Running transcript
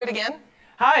It again?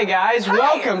 Hi guys, Hi.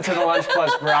 welcome to the Lunch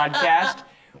Plus broadcast.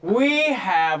 We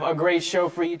have a great show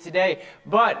for you today,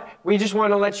 but we just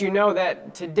want to let you know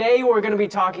that today we're going to be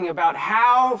talking about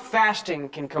how fasting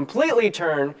can completely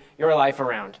turn your life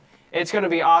around. It's going to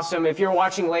be awesome. If you're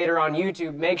watching later on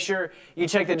YouTube, make sure you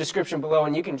check the description below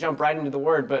and you can jump right into the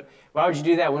Word. But why would you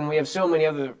do that when we have so many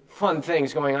other fun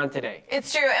things going on today?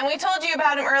 It's true, and we told you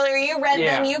about them earlier. You read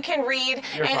them, you can read,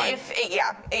 You're and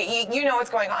fine. you know what's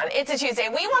going on. It's a Tuesday.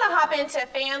 We want to hop into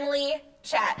family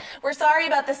chat. We're sorry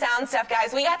about the sound stuff,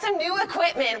 guys. We got some new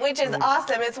equipment, which is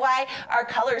awesome. It's why our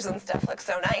colors and stuff look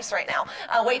so nice right now.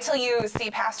 Wait till you see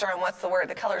Pastor on What's the Word.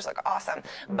 The colors look awesome.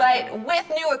 But with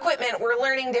new equipment, we're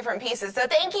learning different pieces. So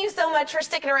thank you so much for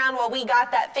sticking around while we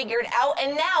got that figured out.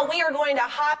 And now we are going to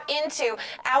hop into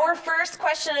our first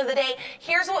question of the day.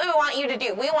 Here's what we want you to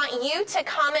do. We want you to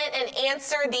comment and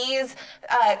answer these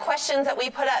questions that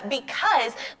we put up,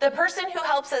 because the person who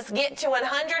helps us get to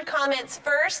 100 comments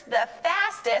first, the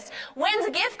fastest, wins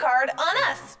a gift card on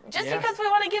us, just because we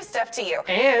want to give stuff to you.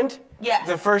 And Yes.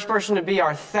 the first person to be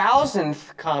our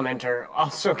 1,000th commenter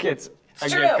also gets a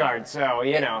gift card. So,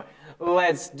 you know,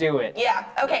 let's do it. Yeah.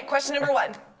 Okay, question number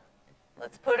 1.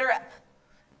 Let's put her up.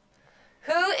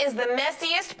 Who is the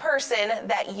messiest person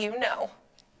that you know?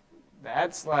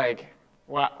 That's like,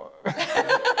 wow.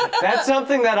 That's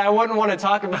something that I wouldn't want to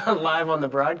talk about live on the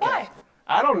broadcast. Why?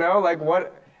 I don't know,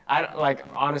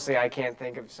 honestly, I can't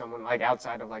think of someone like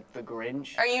outside of like the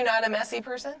Grinch. Are you not a messy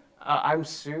person? I'm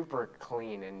super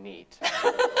clean and neat.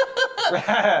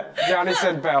 Johnny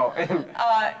said Belle.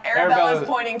 Arabella's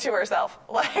pointing to herself.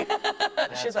 Like,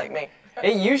 she's like me.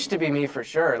 It used to be me for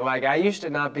sure. Like I used to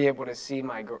not be able to see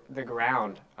the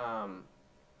ground,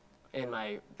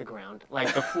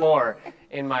 like the floor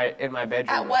in my bedroom.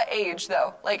 At what age,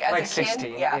 though? Like as Like a kid?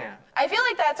 16, yeah. I feel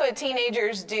like that's what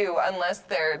teenagers do, unless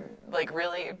they're like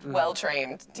really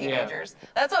well-trained teenagers. Yeah.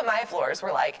 That's what my floors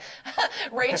were like.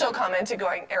 Rachel commented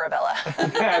going, Arabella.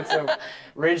 So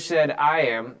Ridge said, I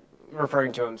am,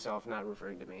 referring to himself, not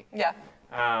referring to me. Yeah.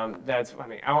 That's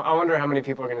funny. I wonder how many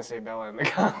people are going to say Bella in the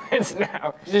comments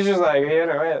now. She's just like, you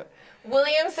know it.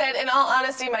 William said, in all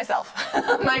honesty, myself.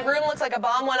 My room looks like a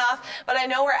bomb went off, but I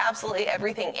know where absolutely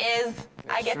everything is.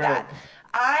 I get true. that.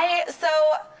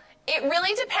 It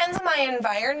really depends on my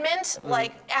environment.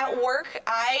 Like at work,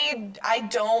 I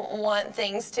don't want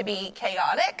things to be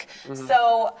chaotic.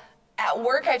 So at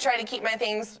work, I try to keep my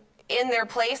things in their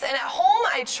place, and at home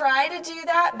I try to do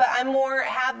that, but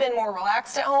have been more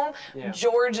relaxed at home. Yeah.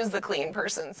 George is the clean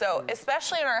person, so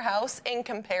especially in our house, in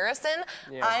comparison,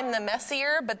 I'm the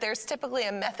messier, but there's typically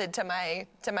a method to my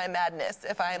madness.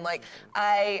 If I'm like,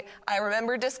 I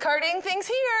remember discarding things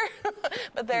here,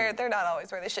 but they're not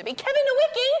always where they should be. Kevin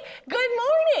Nowicki, good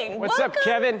morning. What's up,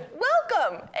 Kevin?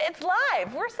 Welcome. It's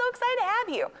live. We're so excited to have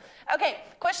you. Okay,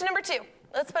 question number 2.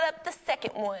 Let's put up the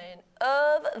second one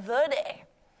of the day.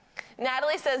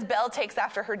 Natalie says Belle takes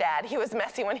after her dad. He was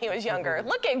messy when he was younger.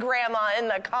 Look at Grandma in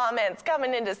the comments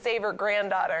coming in to save her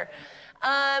granddaughter.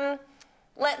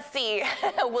 Let's see.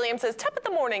 William says, top of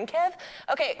the morning, Kev.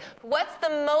 Okay, what's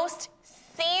the most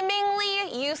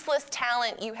seemingly useless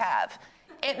talent you have?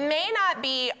 It may not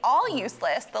be all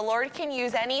useless. The Lord can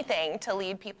use anything to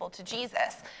lead people to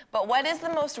Jesus. But what is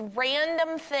the most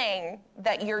random thing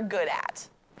that you're good at?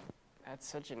 That's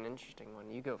such an interesting one.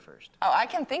 You go first. Oh, I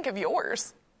can think of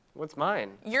yours. What's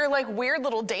mine? Your like weird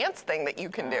little dance thing that you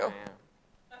can do.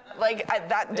 Yeah. Like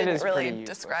that didn't really pretty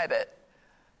describe it.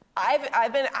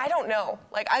 I don't know.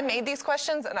 Like I made these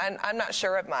questions and I'm not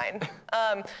sure of mine.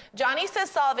 Johnny says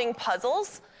solving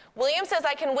puzzles. William says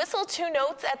I can whistle 2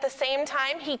 notes at the same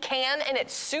time. He can, and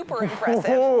it's super impressive.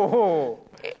 Oh,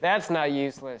 that's not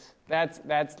useless.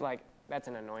 That's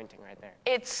an anointing right there.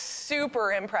 It's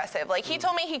super impressive. Like he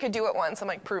told me he could do it once. I'm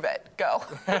like, prove it. Go.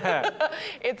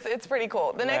 It's pretty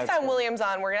cool. The next time William's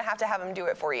on, we're gonna have him do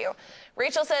it for you.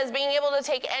 Rachel says being able to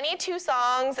take any 2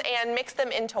 songs and mix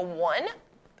them into one.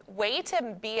 Way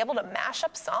to be able to mash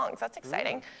up songs. That's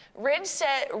exciting. Ridge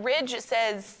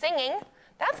says singing.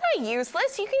 That's not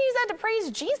useless. You can use that to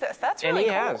praise Jesus. That's really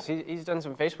cool. And he has. He's done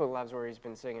some Facebook Lives where he's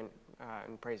been singing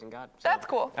and praising God. So that's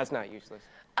cool. That's not useless.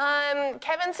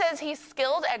 Kevin says he's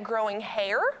skilled at growing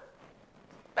hair.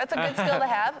 That's a good skill to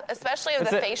have, especially of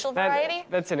the facial variety.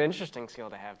 That's an interesting skill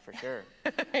to have for sure.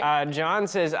 John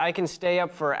says I can stay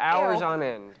up for hours on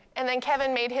end. And then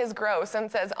Kevin made his gross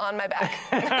and says on my back.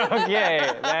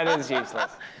 Okay, that is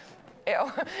useless.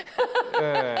 Ew.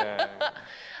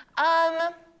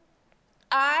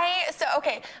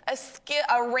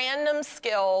 A random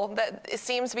skill that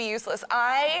seems to be useless.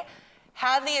 I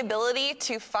have the ability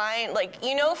to find, like,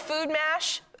 you know, Food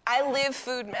Mash, I live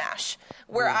food mash,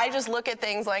 where I just look at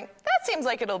things like, that seems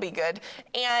like it'll be good.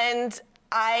 And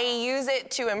I use it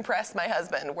to impress my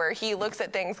husband, where he looks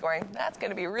at things going, that's going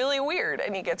to be really weird,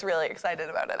 and he gets really excited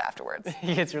about it afterwards.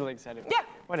 He gets really excited. Yeah.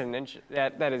 What an inch.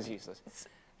 That is useless.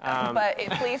 But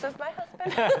it pleases my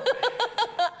husband.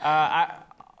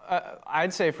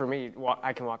 I'd say for me,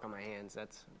 I can walk on my hands.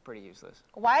 That's pretty useless.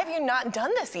 Why have you not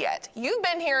done this yet? You've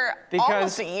been here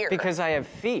almost a year. Because I have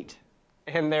feet,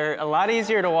 and they're a lot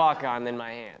easier to walk on than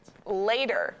my hands.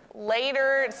 Later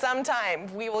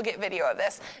sometime, we will get video of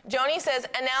this. Joni says,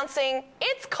 announcing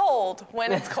it's cold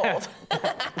when it's cold.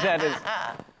 That is.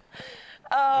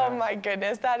 Oh my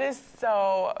goodness, that is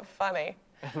so funny.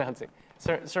 Announcing.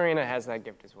 Serena has that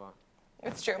gift as well.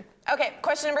 It's true. Okay,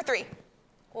 question number 3.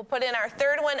 We'll put in our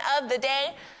third one of the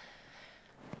day.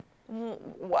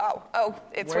 Wow. Oh,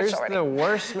 it switched already. Where's the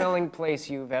worst smelling place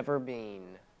you've ever been?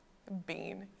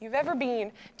 Bean. You've ever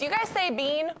been. Do you guys say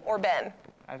bean or Ben?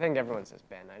 I think everyone says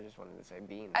Ben. I just wanted to say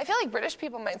bean. I feel like British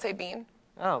people might say bean.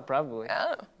 Oh, probably.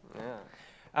 Oh.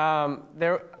 Yeah.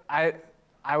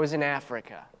 I was in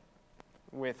Africa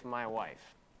with my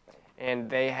wife, and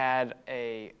they had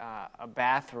a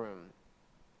bathroom,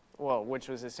 well, which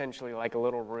was essentially like a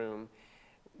little room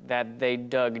that they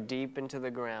dug deep into the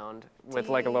ground with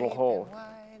like a little hole.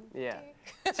 Yeah.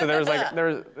 So there was like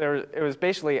it was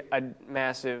basically a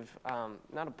massive,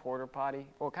 not a porta potty,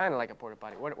 well, kind of like a porta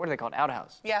potty. What are they called?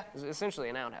 Outhouse. Yeah. It was essentially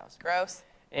an outhouse. Gross.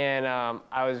 And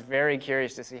I was very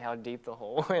curious to see how deep the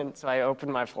hole went, so I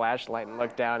opened my flashlight and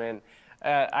looked down, and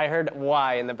I heard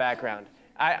 "why" in the background.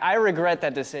 I regret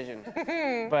that decision,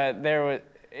 but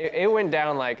it went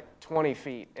down like 20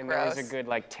 feet, and there was a good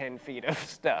like 10 feet of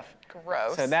stuff.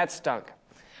 Gross. So that stunk.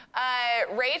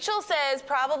 Rachel says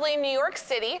probably New York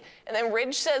City, and then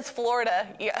Ridge says Florida.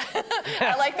 Yeah,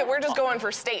 I like that we're just going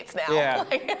for states now. Yeah.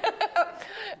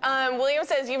 William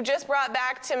says you've just brought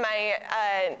back to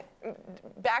my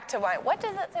what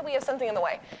does that say? We have something in the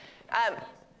way.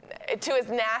 To his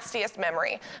nastiest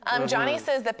memory. Johnny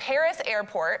says the Paris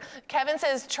airport. Kevin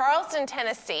says Charleston,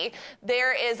 Tennessee.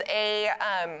 There is a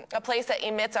place that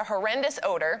emits a horrendous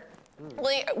odor.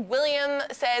 William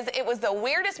says it was the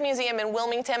weirdest museum in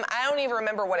Wilmington. I don't even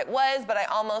remember what it was, but I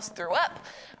almost threw up.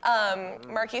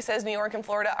 Marky says New York and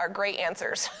Florida are great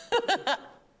answers.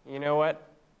 You know what?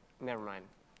 Never mind.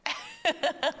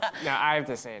 No, I have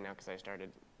to say it now because I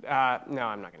started. No,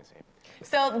 I'm not going to say it.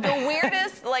 So the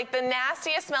weirdest, like the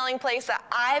nastiest smelling place that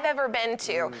I've ever been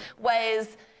to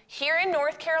was here in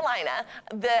North Carolina.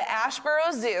 The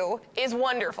Asheboro Zoo is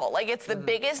wonderful. Like it's the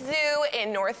biggest zoo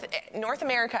in North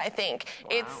America, I think. Wow.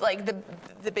 It's like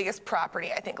the biggest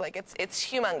property, I think. Like it's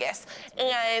humongous.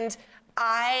 And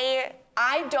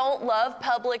I don't love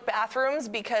public bathrooms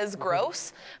because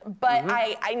gross, but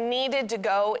I needed to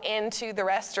go into the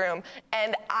restroom,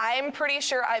 and I'm pretty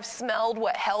sure I've smelled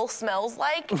what hell smells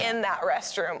like in that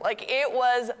restroom. Like it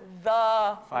was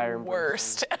the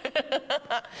worst.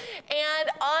 And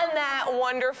on that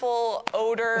wonderful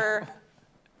odor,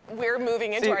 we're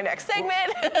moving into our next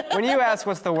segment. When you ask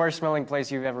what's the worst smelling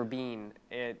place you've ever been,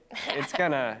 it's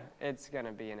gonna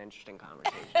be an interesting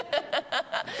conversation.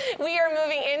 We are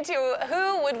moving into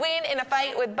who would win in a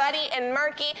fight with Buddy and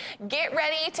Marky. Get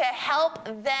ready to help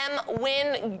them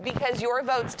win because your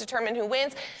votes determine who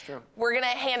wins. It's true. We're gonna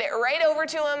hand it right over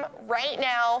to them right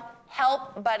now.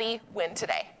 Help Buddy win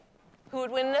today. Who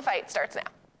would win in a fight starts now.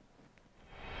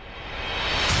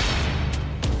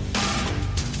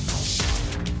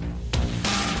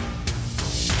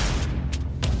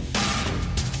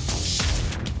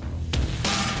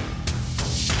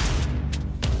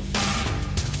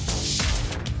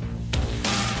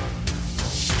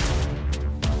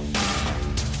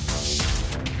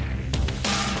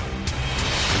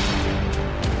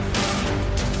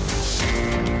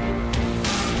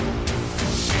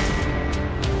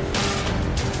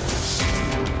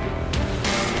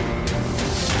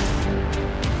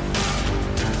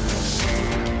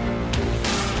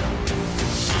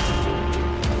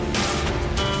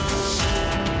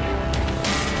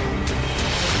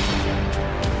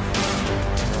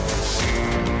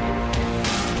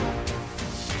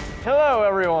 Hello,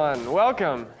 everyone.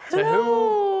 Welcome to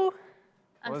Who.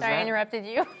 I'm sorry, I interrupted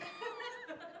you.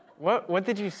 What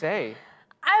did you say?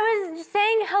 I was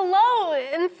saying hello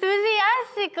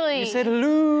enthusiastically. You said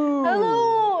hello.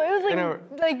 Hello. It was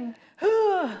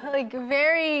like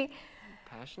very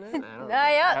passionate. I don't know.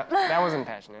 Yeah. That wasn't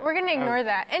passionate. We're gonna ignore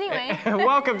that. Anyway.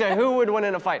 Welcome to Who Would Win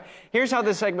in a Fight. Here's how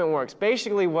this segment works.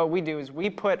 Basically, what we do is we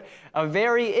put a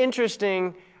very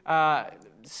interesting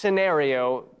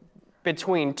scenario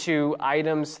between two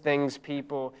items, things,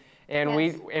 people, and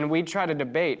we try to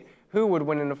debate who would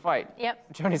win in a fight.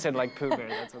 Yep. Joni said like Pooh Bear.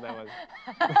 That's what that was.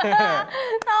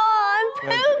 Oh, I'm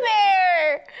Pooh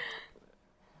Bear.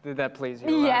 Did that please you?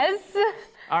 a lot? Yes.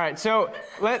 All right, so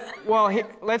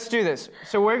let's do this.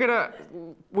 So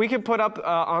we could put up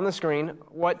on the screen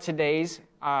what today's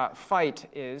fight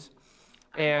is,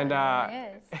 and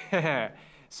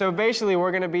so basically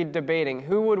we're gonna be debating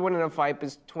who would win in a fight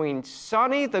between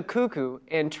Sonny the Cuckoo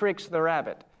and Trix the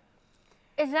Rabbit.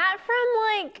 Is that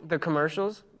from like The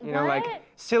commercials, you know, What? like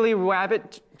Silly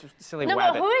Rabbit, Silly No,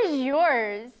 Rabbit. but who is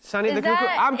yours? Sonny Is the Cuckoo.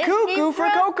 that- I'm is Cuckoo he for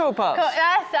from- Cocoa Puffs.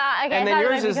 That's okay. And I then thought it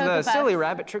yours might be is the Cocoa Silly Puffs.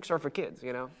 Rabbit. Tricks are for kids,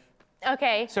 you know.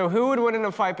 Okay. So who would win in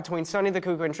a fight between Sonny the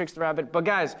Cuckoo and Trix the Rabbit? But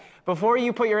guys, before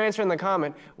you put your answer in the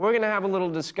comment, we're gonna have a little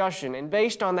discussion, and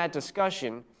based on that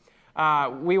discussion,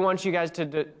 we want you guys to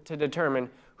determine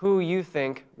who you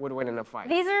think would win in a fight.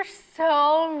 These are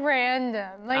so random.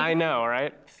 Like I know,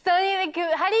 right? Sonny the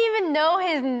Cuckoo. How do you even know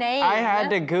his name? I had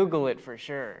to Google it for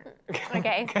sure.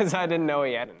 Okay. Because I didn't know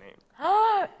he had a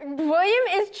name. William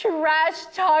is trash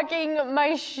talking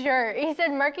my shirt. He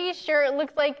said Marky's shirt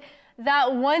looks like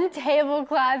that one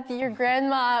tablecloth your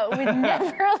grandma would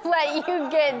never let you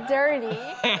get dirty.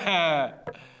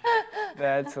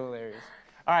 That's hilarious.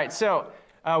 All right, so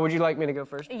would you like me to go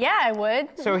first? Yeah, I would.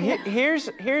 So here's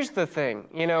the thing.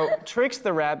 You know, Trix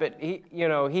the Rabbit,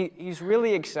 he's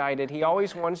really excited. He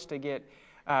always wants to get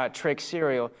Trix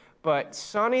cereal, but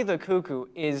Sonny the Cuckoo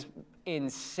is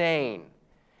insane.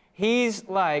 He's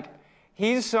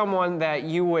someone that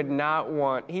you would not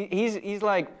want. He's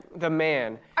like the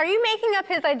man. Are you making up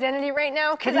his identity right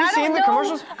now? Have you seen the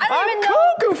commercials? I don't even know.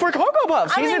 Cuckoo for Cocoa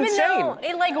Puffs. I He's don't even insane.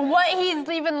 know like what he's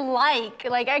even like.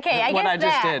 Like, okay, I What guess I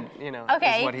just that. did, you know,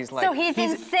 Okay, is what he's like. so he's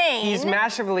insane. He's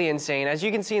massively insane. As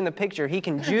you can see in the picture, he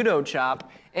can judo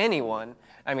chop anyone.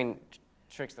 I mean,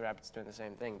 Trix the Rabbit's doing the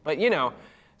same thing. But, you know,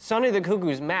 Sonny the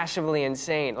Cuckoo's massively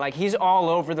insane. Like, he's all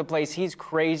over the place. He's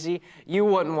crazy. You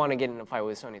wouldn't want to get in a fight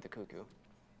with Sonny the Cuckoo.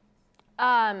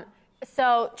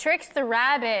 So Trix the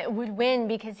Rabbit would win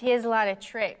because he has a lot of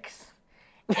tricks.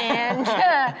 And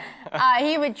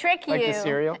he would trick you. Like the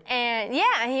cereal? And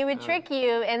yeah, he would trick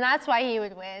you, and that's why he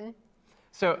would win.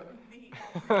 So,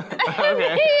 The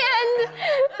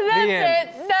end.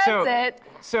 That's it.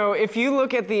 So if you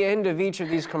look at the end of each of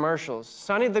these commercials,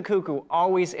 Sonny the Cuckoo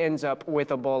always ends up with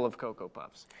a bowl of Cocoa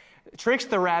Puffs. Trix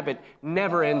the Rabbit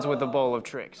never ends with a bowl of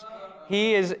Trix.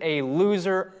 He is a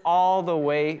loser all the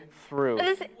way through.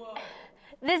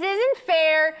 This isn't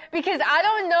fair because I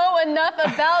don't know enough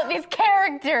about these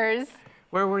characters.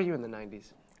 Where were you in the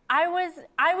 90s? I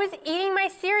was eating my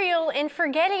cereal and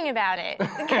forgetting about it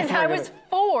because I was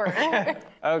 4.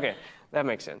 Okay, that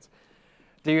makes sense.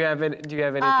 Do you have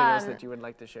anything else that you would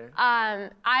like to share?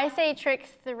 I say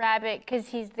Trix the Rabbit because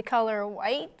he's the color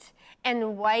white,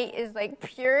 and white is like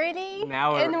purity,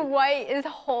 and white is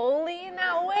holy in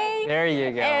that way. There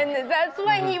you go. And that's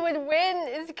why he would win,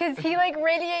 is because he like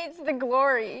radiates the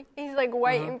glory. He's like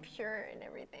white and pure and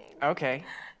everything. Okay.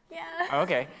 Yeah.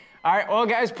 Okay. All right, well,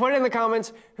 guys, put in the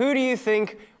comments, who do you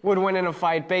think would win in a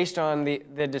fight based on the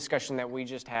discussion that we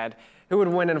just had? Who would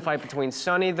win in a fight between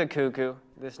Sonny the Cuckoo,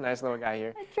 this nice little guy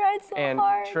here, I tried so and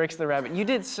hard. Trix the Rabbit? You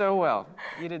did so well.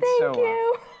 You did Thank so well.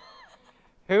 you.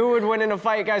 Who would win in a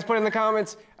fight, guys? Put in the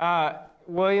comments.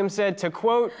 William said, to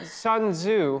quote Sun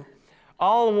Tzu,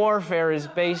 all warfare is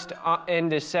based in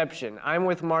deception. I'm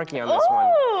with Marky on this one.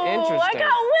 Interesting. I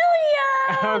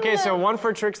got William. Okay, so one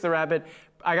for Trix the Rabbit.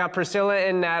 I got Priscilla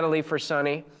and Natalie for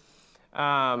Sonny.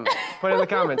 Put in the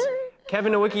comments.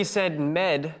 Kevin Nowicki said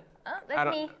med. Oh, that's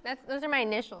me. Those are my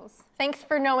initials. Thanks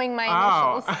for knowing my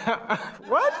initials.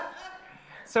 What?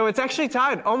 So it's actually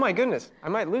tied. Oh my goodness. I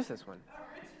might lose this one.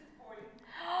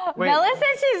 Wait, Bella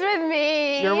said she's with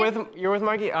me. You're with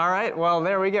Marky? All right. Well,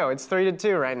 there we go. It's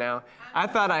 3-2 right now. I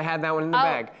thought I had that one in the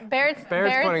bag. Barrett's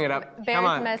putting it up. Come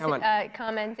on.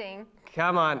 Commenting.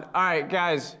 Come on. All right,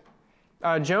 guys.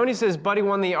 Joni says Buddy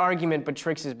won the argument, but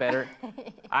Trix is better.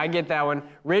 I get that one.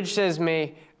 Ridge says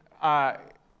me.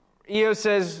 Eo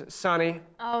says Sonny.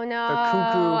 Oh no! The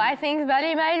Cuckoo. I think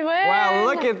Buddy might win. Wow,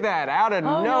 look at that! Out of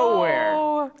nowhere.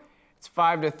 No. It's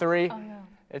 5-3. Oh no!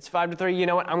 It's 5-3. You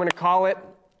know what? I'm gonna call it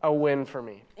a win for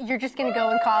me. You're just gonna go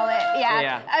and call it.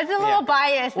 Yeah. It's a little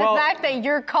biased. Well, the fact that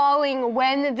you're calling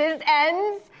when this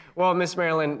ends. Well, Miss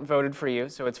Marilyn voted for you,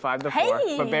 so it's 5-4.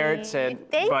 Hey, but Barrett said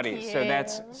thank Buddy, you. so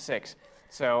that's 6.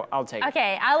 So I'll take it.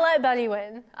 Okay, I'll let Buddy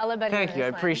win. Thank you. I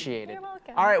appreciate it. You're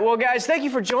welcome. All right, well, guys, thank you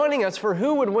for joining us for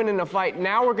Who Would Win in a Fight.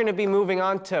 Now we're going to be moving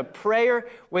on to prayer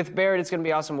with Barrett. It's going to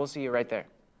be awesome. We'll see you right there.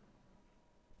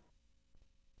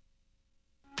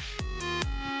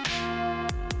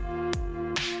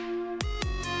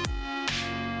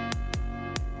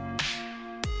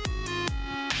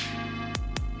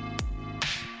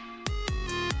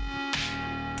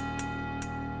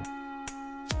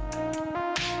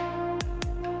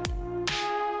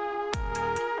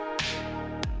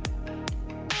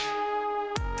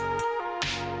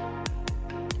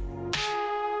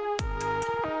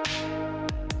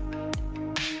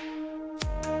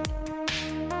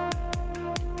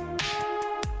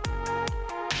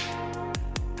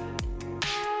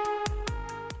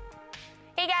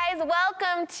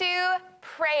 welcome to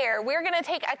prayer. We're going to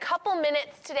take a couple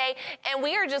minutes today, and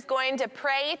we are just going to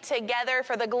pray together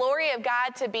for the glory of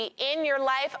God to be in your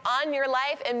life, on your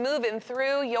life, and moving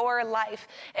through your life.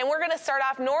 And we're going to start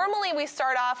off, normally we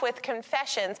start off with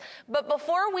confessions, but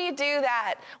before we do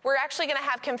that, we're actually going to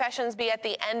have confessions be at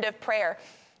the end of prayer.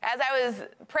 As I was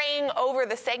praying over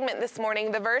the segment this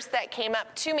morning, the verse that came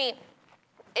up to me,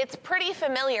 it's pretty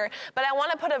familiar, but I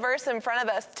want to put a verse in front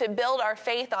of us to build our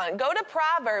faith on. Go to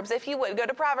Proverbs, if you would. Go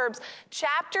to Proverbs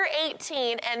chapter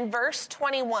 18 and verse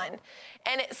 21.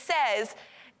 And it says,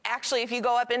 actually, if you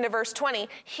go up into verse 20,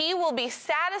 he will be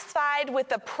satisfied with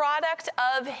the product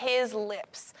of his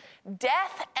lips.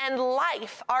 Death and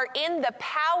life are in the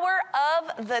power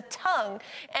of the tongue,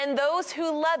 and those who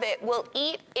love it will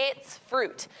eat its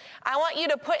fruit. I want you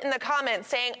to put in the comments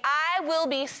saying, I will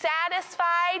be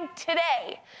satisfied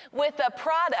today with the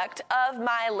product of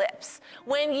my lips.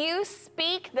 When you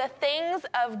speak the things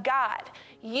of God,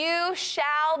 you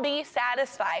shall be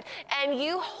satisfied, and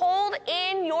you hold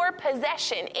in your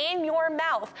possession, in your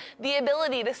mouth, the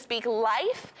ability to speak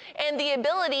life and the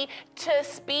ability to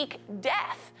speak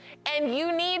death. And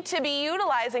you need to be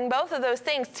utilizing both of those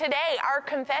things. Today, our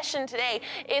confession today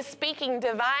is speaking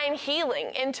divine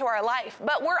healing into our life.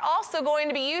 But we're also going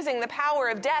to be using the power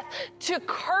of death to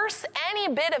curse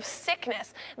any bit of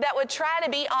sickness that would try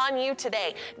to be on you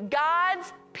today.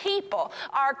 God's people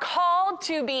are called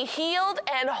to be healed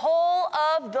and whole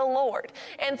of the Lord.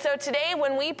 And so today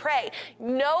when we pray,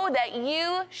 know that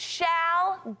you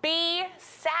shall be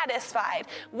satisfied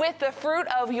with the fruit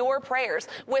of your prayers.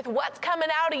 With what's coming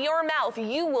out of your mouth,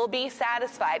 you will be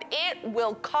satisfied. It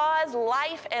will cause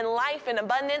life and life in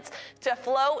abundance to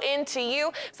flow into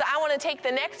you. So I want to take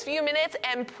the next few minutes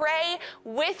and pray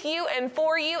with you and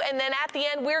for you. And then at the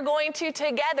end, we're going to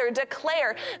together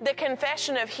declare the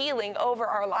confession of healing over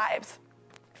our lives.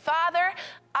 Father,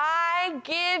 I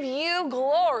give you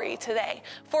glory today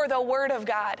for the word of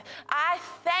God. I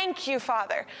thank you,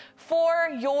 Father, for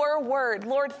your word.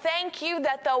 Lord, thank you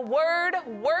that the word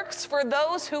works for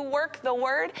those who work the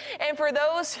word and for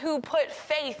those who put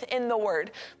faith in the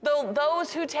word,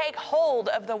 those who take hold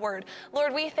of the word.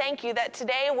 Lord, we thank you that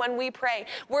today when we pray,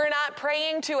 we're not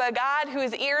praying to a God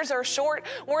whose ears are short.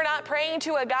 We're not praying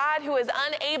to a God who is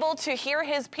unable to hear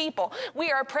his people.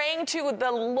 We are praying to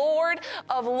the Lord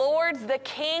of Lords, the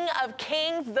King of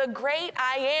Kings, the great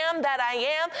I am that I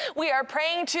am. We are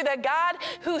praying to the God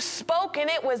who spoke and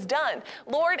it was done.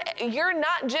 Lord, you're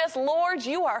not just Lord,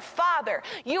 you are Father.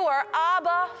 You are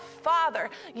Abba,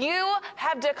 Father. You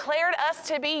have declared us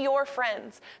to be your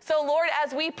friends. So Lord,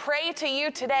 as we pray to you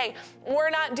today,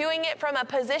 we're not doing it from a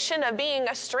position of being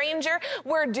a stranger.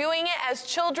 We're doing it as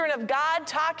children of God,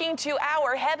 talking to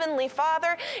our Heavenly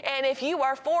Father. And if you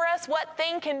are for us, what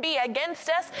thing can be against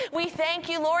us? We thank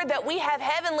you, Lord, that we have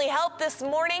heavenly help this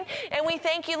morning, and we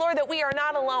thank you, Lord, that we are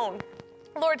not alone.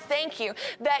 Lord, thank you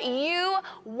that you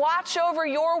watch over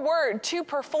your word to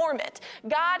perform it.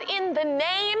 God, in the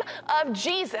name of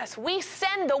Jesus, we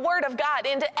send the word of God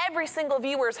into every single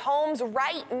viewer's homes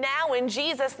right now in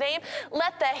Jesus' name.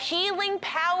 Let the healing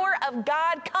power of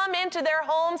God come into their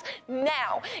homes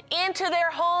now, into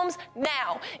their homes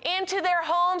now, into their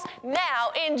homes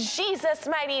now, in Jesus'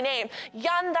 mighty name.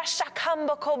 Yanda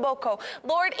shakambokoboko.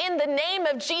 Lord, in the name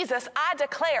of Jesus, I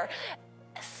declare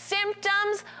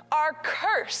symptoms are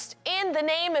cursed in the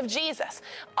name of Jesus.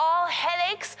 All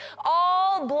headaches,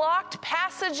 all blocked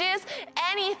passages,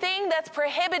 anything that's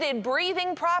prohibited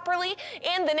breathing properly,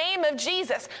 in the name of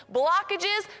Jesus.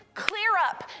 Blockages, clear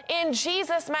up in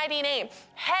Jesus' mighty name.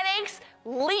 Headaches,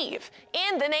 leave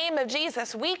in the name of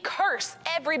Jesus. We curse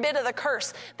every bit of the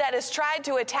curse that has tried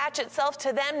to attach itself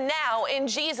to them now in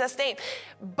Jesus' name.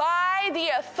 By the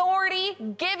authority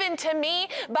given to me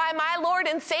by my Lord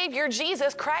and Savior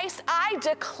Jesus Christ, I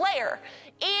declare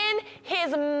in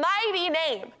his mighty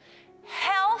name,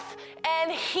 health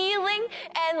and healing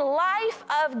and life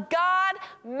of God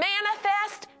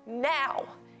manifest now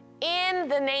in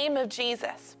the name of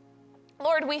Jesus.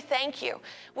 Lord, we thank you.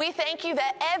 We thank you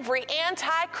that every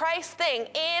antichrist thing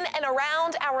in and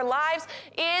around our lives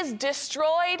is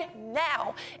destroyed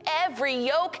now. Every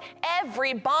yoke,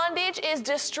 every bondage is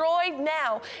destroyed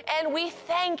now. And we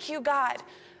thank you, God.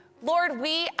 Lord,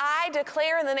 I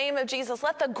declare in the name of Jesus,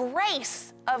 let the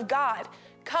grace of God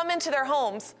come into their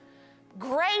homes.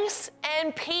 Grace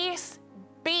and peace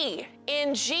be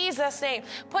in Jesus' name.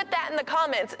 Put that in the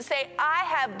comments. Say, I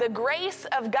have the grace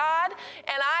of God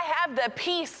and I have the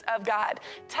peace of God.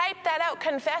 Type that out.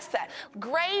 Confess that.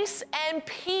 Grace and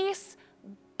peace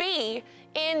be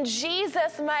in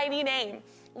Jesus' mighty name.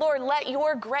 Lord, let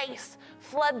your grace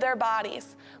flood their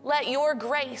bodies. Let your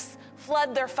grace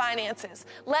flood their finances.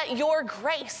 Let your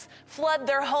grace flood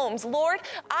their homes. Lord,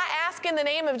 I ask in the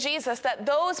name of Jesus that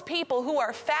those people who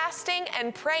are fasting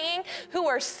and praying, who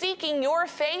are seeking your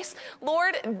face,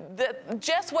 Lord,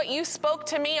 just what you spoke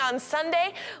to me on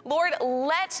Sunday, Lord,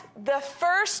 let the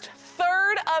first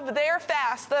third of their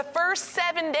fast, the first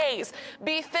 7 days,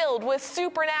 be filled with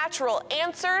supernatural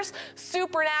answers,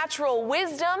 supernatural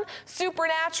wisdom,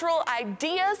 supernatural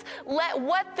ideas. Let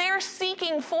what they're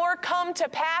seeking for come to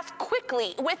pass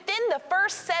quickly within the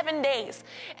first 7 days.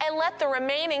 And let the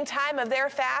remaining time of their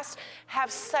fast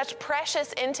have such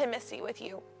precious intimacy with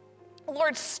you.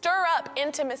 Lord, stir up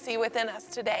intimacy within us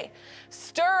today.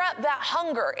 Stir up that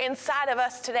hunger inside of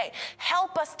us today.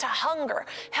 Help us to hunger.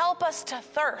 Help us to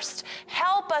thirst.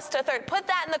 Help us to thirst. Put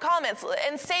that in the comments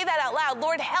and say that out loud.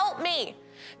 Lord, help me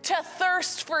to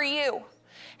thirst for you.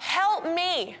 Help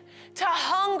me to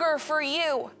hunger for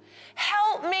you.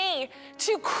 Help me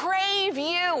to crave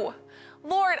you.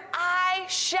 Lord, I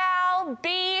shall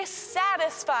be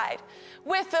satisfied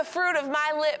with the fruit of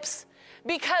my lips,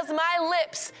 because my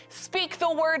lips speak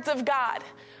the words of God.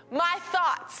 My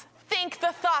thoughts think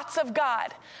the thoughts of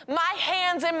God. My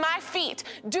hands and my feet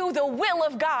do the will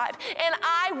of God, and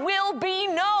I will be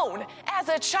known as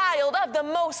a child of the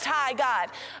Most High God.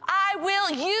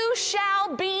 You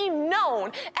shall be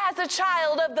known as a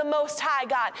child of the Most High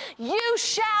God. You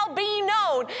shall be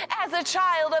known as a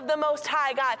child of the Most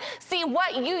High God. See,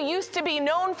 what you used to be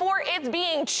known for, it's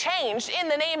being changed in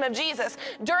the name of Jesus.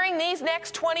 During these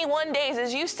next 21 days,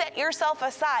 as you set yourself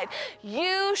aside,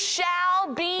 you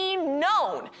shall be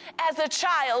known as a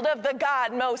child of the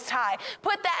God Most High.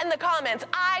 Put that in the comments.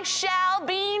 I shall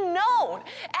be known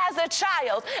as a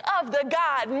child of the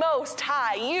God Most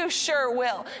High. You sure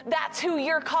will. That's who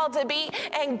you're called to be.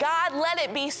 And God, let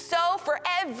it be so for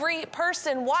every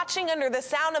person watching under the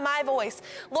sound of my voice.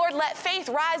 Lord, let faith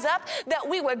rise up that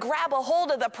we would grab a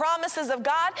hold of the promises of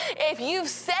God. If you've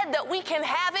said that we can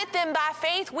have it, then by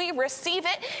faith we receive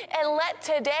it. And let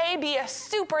today be a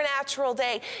supernatural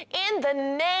day in the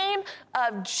name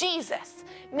of Jesus.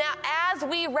 Now, as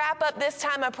we wrap up this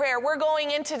time of prayer, we're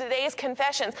going into today's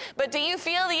confessions. But do you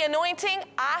feel the anointing?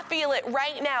 I feel it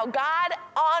right now. God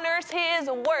honors his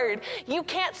word. You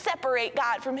can't separate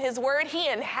God from his word. He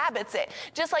inhabits it,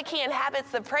 just like he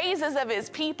inhabits the praises of his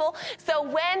people. So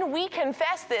when we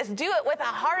confess this, do it with a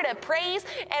heart of praise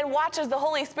and watch as the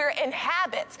Holy Spirit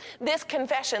inhabits this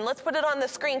confession. Let's put it on the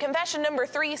screen. Confession number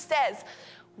 3 says,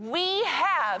 we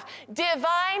have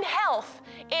divine health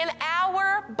in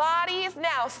our bodies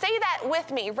now. Say that with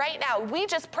me right now. We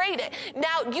just prayed it.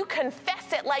 Now you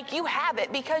confess it like you have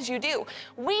it, because you do.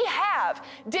 We have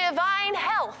divine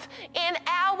health in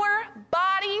our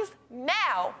bodies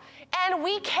now. And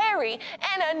we carry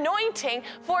an anointing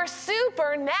for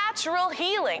supernatural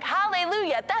healing.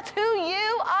 Hallelujah. That's who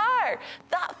you are.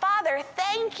 Father,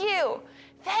 thank you.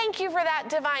 Thank you for that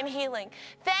divine healing.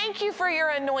 Thank you for your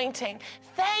anointing.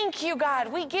 Thank you,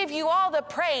 God. We give you all the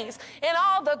praise and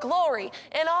all the glory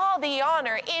and all the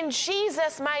honor in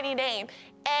Jesus' mighty name.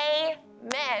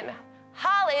 Amen.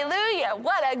 Hallelujah.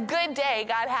 What a good day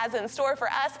God has in store for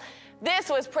us. This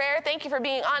was prayer. Thank you for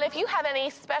being on. If you have any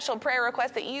special prayer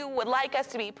requests that you would like us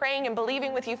to be praying and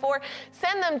believing with you for,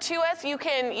 send them to us. You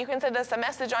can send us a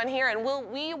message on here, and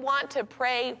we want to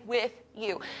pray with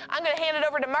you. I'm going to hand it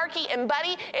over to Marky and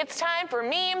Buddy. It's time for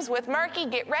Memes with Marky.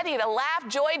 Get ready to laugh.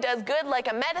 Joy does good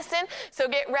like a medicine. So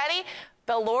get ready.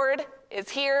 The Lord is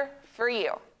here for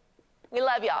you. We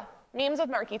love y'all. Memes with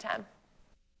Marky time.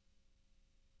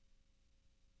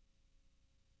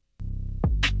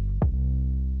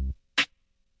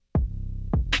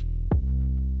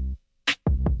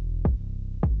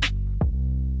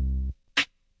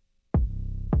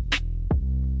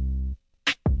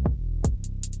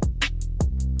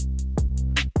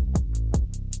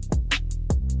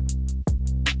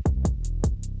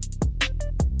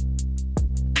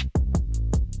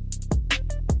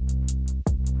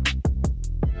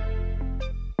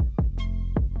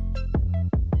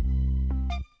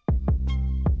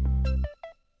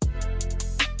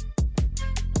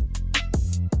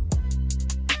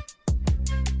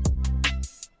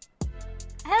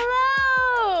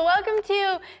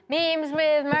 Memes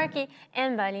with Marky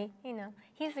and Buddy. You know,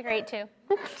 he's great too.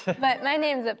 But my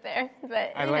name's up there.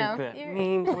 But I like that.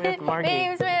 Memes with Marky.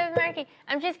 Memes with Marky.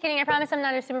 I'm just kidding. I promise I'm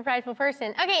not a super prideful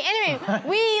person. Okay, anyway,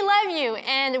 we love you,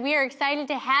 and we are excited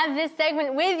to have this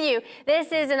segment with you.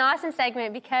 This is an awesome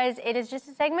segment because it is just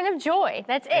a segment of joy.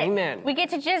 That's it. Amen. We get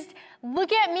to just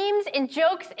look at memes and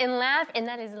jokes and laugh, and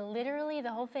that is literally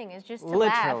the whole thing, is just to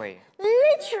laugh.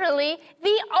 Literally,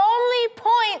 the only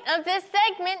point of this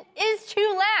segment is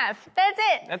to laugh. That's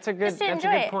it. That's a good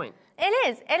point. It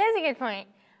is a good point.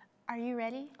 Are you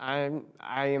ready? I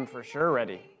am for sure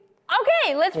ready.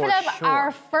 Okay, let's For put up sure.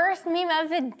 our first meme of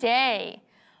the day.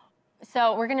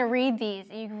 So we're gonna read these.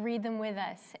 You can read them with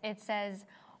us. It says,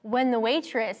 when the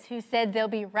waitress who said they'll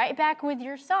be right back with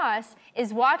your sauce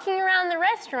is walking around the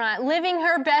restaurant living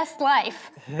her best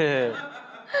life.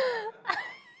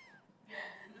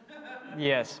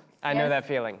 Yes, I know Yes? that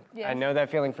feeling. Yes. I know that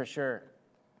feeling for sure.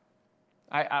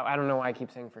 I don't know why I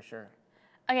keep saying for sure.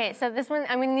 Okay, so this one,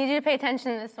 I'm gonna need you to pay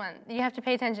attention to this one. You have to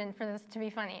pay attention for this to be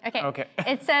funny. Okay. Okay.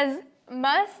 It says,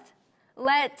 must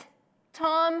let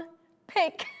Tom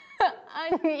pick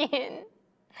onion.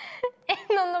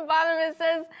 And on the bottom it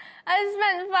says, I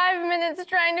spent 5 minutes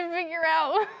trying to figure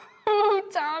out who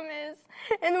Tom is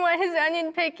and what his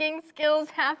onion picking skills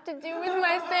have to do with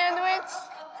my sandwich.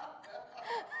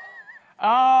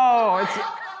 Oh, it's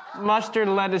mustard,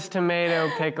 lettuce, tomato,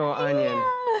 pickle, onion.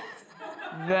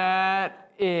 That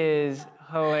is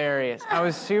hilarious. I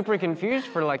was super confused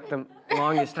for like the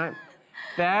longest time.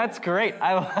 That's great.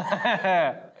 I love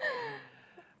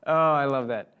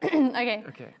that. Okay.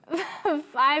 Okay.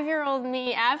 5-year-old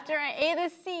me, after I ate a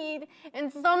seed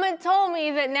and someone told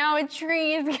me that now a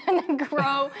tree is gonna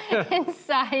grow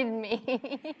inside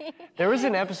me. There was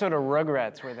an episode of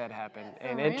Rugrats where that happened,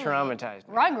 and it Really? traumatized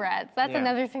me. Rugrats, that's Yeah.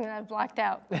 another thing that I've blocked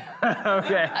out.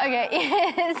 Okay. Okay,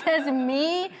 it says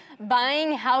me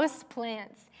buying house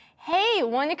plants. Hey,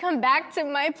 want to come back to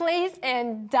my place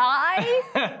and die?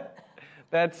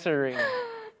 That's Serena.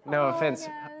 No Oh, offense.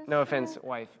 gosh. No offense,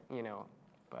 wife,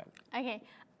 but Okay,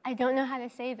 I don't know how to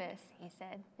say this, he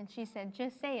said. And she said,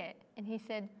 just say it. And he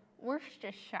said,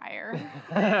 Worcestershire.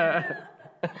 I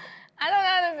don't know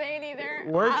how to say it either.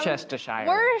 Worcestershire.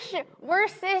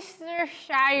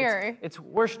 Worcestershire. It's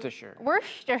Worcestershire.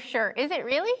 Worcestershire. Is it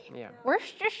really? Yeah.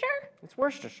 Worcestershire? It's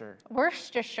Worcestershire.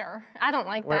 Worcestershire. I don't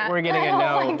like that. We're getting I a don't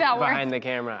no like that behind word. the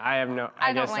camera. I don't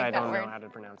guess like I that don't know word. how to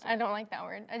pronounce I it. don't like that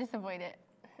word. I just avoid it.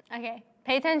 Okay.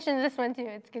 Pay attention to this one too.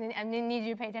 I'm gonna need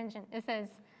you to pay attention. It says,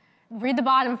 read the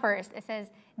bottom first. It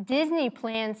says, Disney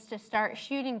plans to start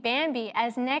shooting Bambi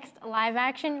as next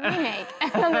live-action remake.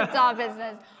 And on the top it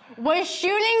says, was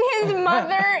shooting his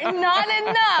mother not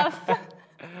enough?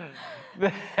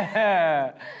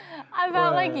 I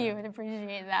felt like you would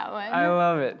appreciate that one. I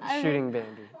love it. Shooting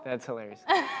Bambi. That's hilarious.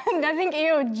 I think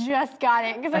you just got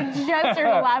it because I just heard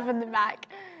a laugh in the back.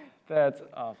 That's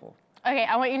awful. Okay,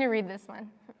 I want you to read this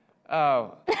one.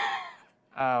 Oh.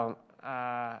 I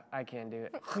can't do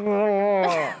it.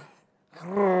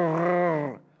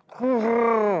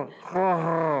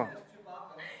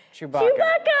 Chewbacca.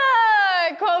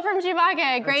 Chewbacca! Quote from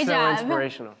Chewbacca. Great so job.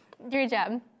 inspirational. Great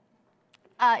job.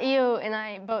 You and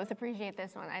I both appreciate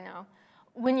this one, I know.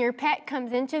 When your pet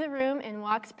comes into the room and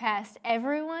walks past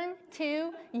everyone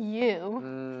to you.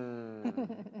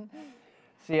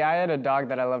 See, I had a dog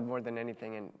that I loved more than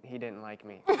anything, and he didn't like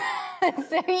me. So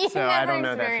you So never I don't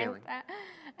know that experienced feeling. that.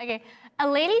 Okay. A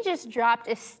lady just dropped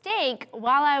a steak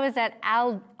while I was at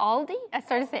Aldi. I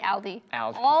started to say Aldi.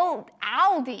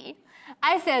 Aldi.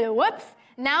 I said, whoops,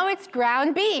 now it's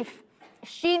ground beef.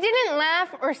 She didn't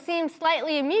laugh or seem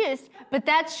slightly amused, but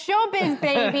that's showbiz,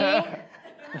 baby.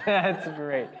 That's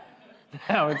great.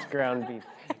 Now it's ground beef,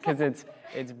 because it's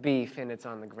beef and it's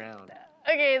on the ground.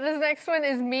 Okay, this next one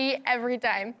is me every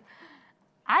time.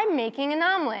 I'm making an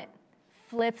omelet.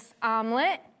 Flips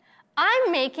omelet.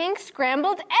 I'm making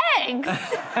scrambled eggs.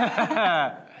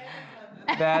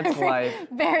 That's life.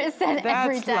 Barrett said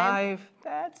every That's time. life.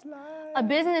 That's life. A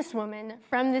businesswoman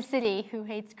from the city who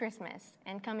hates Christmas,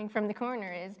 and coming from the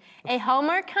corner is a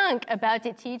Hallmark hunk about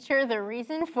to teach her the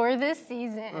reason for this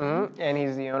season. And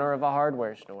he's the owner of a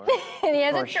hardware store. And he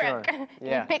has For a truck. sure.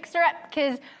 Yeah. He picks her up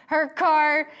because her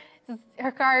car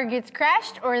gets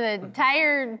crashed or the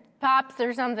tire pops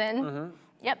or something.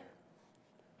 Yep.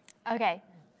 Okay.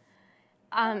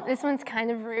 This one's kind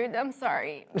of rude, I'm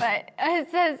sorry. But it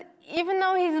says, even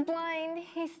though he's blind,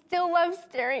 he still loves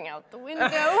staring out the window.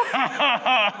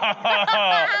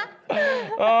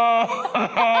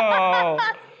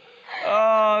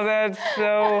 Oh, that's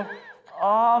so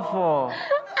awful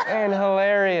and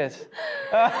hilarious.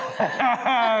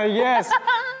 Yes,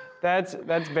 that's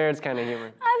Baird's kind of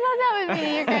humor. I thought that would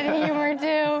be your kind of humor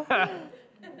too.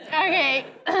 Okay,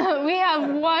 we have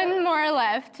one more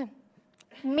left.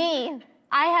 Me,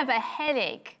 I have a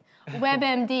headache.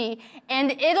 WebMD,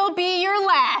 and it'll be your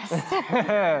last.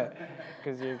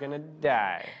 Because you're gonna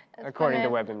die, according to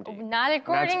WebMD. Not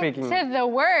according speaking- to the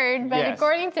word, but Yes.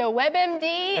 according to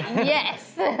WebMD,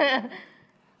 yes.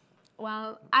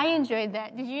 Well, I enjoyed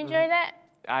that. Did you enjoy that?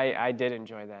 I did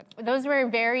enjoy that. Those were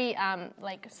very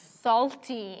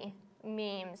salty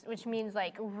memes, which means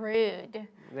like rude.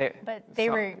 But they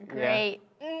so- were great.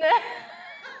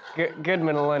 Good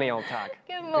millennial talk. Good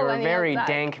They were millennial very talk.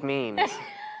 dank memes.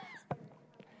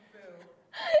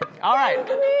 All right.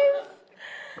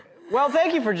 Well,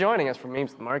 thank you for joining us for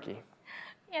Memes with Marky.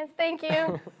 Yes, thank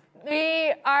you.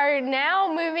 We are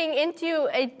now moving into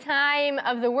a time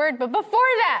of the word, but before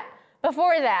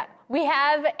that, we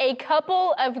have a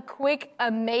couple of quick,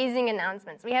 amazing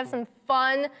announcements. We have some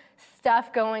fun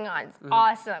stuff going on. It's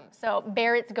awesome. So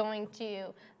Barrett's going to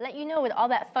let you know what all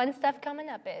that fun stuff coming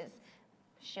up is.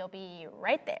 She'll be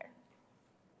right there.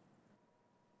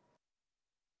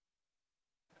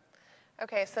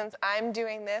 Okay, since I'm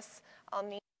doing this, I'll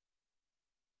need.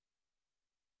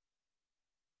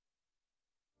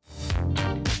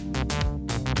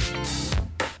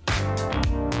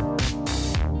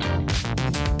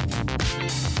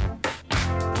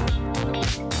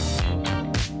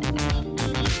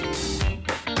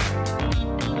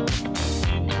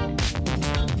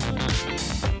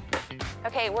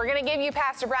 Okay, we're going to give you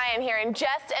Pastor Brian here in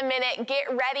just a minute. Get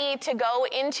ready to go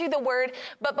into the Word.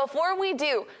 But before we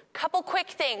do, couple quick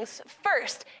things.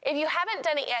 First, if you haven't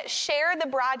done it yet, share the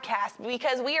broadcast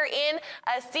because we are in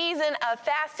a season of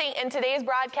fasting and today's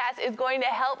broadcast is going to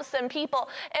help some people.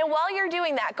 And while you're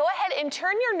doing that, go ahead and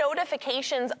turn your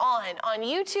notifications on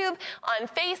YouTube, on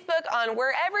Facebook, on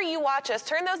wherever you watch us.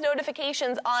 Turn those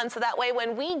notifications on so that way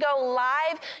when we go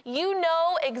live, you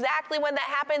know exactly when that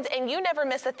happens and you never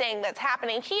miss a thing that's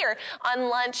happening here on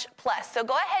Lunch Plus. So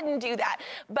go ahead and do that.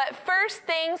 But first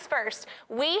things first,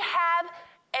 we have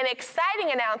an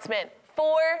exciting announcement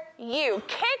for you.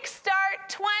 Kickstart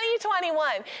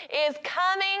 2021 is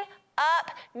coming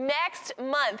up next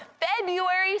month,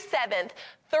 February 7th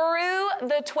through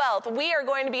the 12th. We are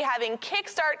going to be having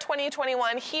Kickstart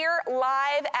 2021 here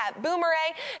live at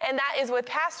Boomerang, and that is with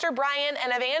Pastor Brian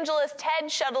and evangelist Ted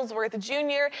Shuttlesworth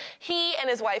Jr. He and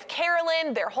his wife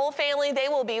Carolyn, their whole family, they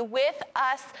will be with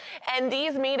us, and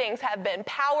these meetings have been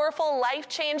powerful,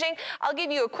 life-changing. I'll give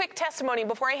you a quick testimony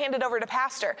before I hand it over to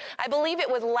Pastor. I believe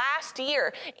it was last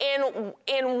year in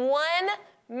one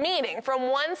meeting, from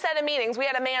one set of meetings, we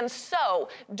had a man sow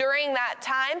during that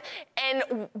time,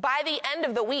 and by the end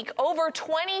of the week, over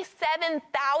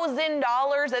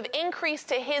 $27,000 of increase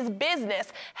to his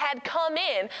business had come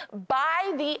in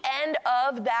by the end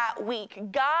of that week.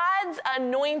 God's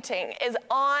anointing is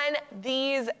on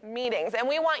these meetings, and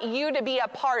we want you to be a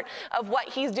part of what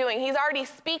he's doing. He's already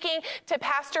speaking to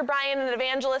Pastor Brian and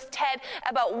evangelist Ted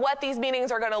about what these meetings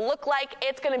are going to look like.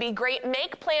 It's going to be great.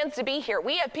 Make plans to be here.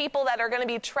 We have people that are going to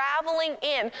be traveling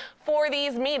in for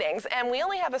these meetings, and we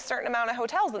only have a certain amount of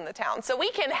hotels in the town, so we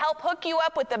can help hook you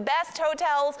up with the best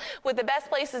hotels, with the best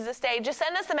places to stay. Just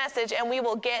send us a message and we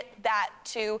will get that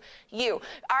to you.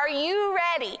 Are you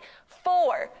ready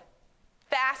for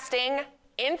fasting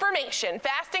information,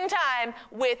 fasting time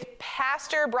with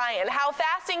Pastor Brian? How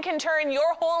fasting can turn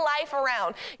your whole life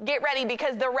around. Get ready,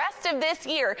 because the rest of this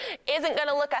year isn't going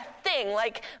to look a thing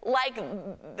like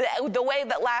the way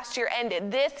that last year ended.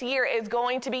 This year is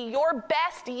going to be your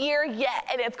best year yet,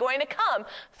 and it's going to come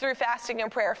through fasting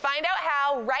and prayer. Find out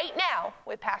how right now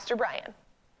with Pastor Brian.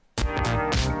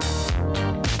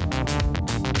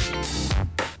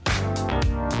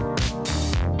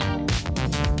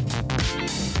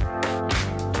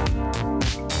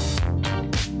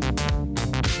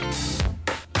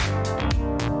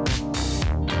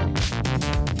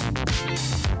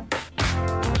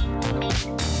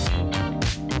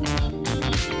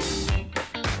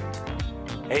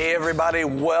 Hey everybody,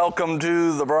 welcome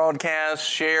to the broadcast.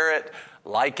 Share it,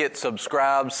 like it,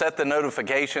 subscribe, set the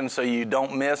notifications so you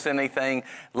don't miss anything.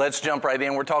 Let's jump right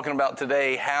in. We're talking about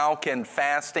today, how can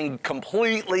fasting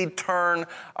completely turn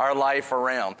our life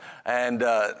around? And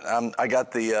I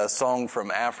got the song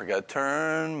from Africa,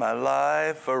 Turn My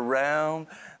Life Around.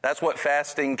 That's what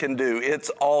fasting can do. It's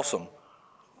awesome.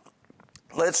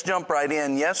 Let's jump right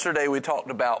in. Yesterday we talked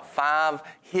about 5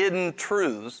 hidden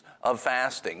truths of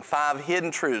fasting. 5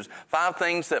 hidden truths. 5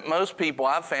 things that most people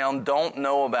I've found don't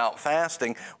know about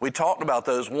fasting. We talked about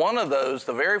those. One of those,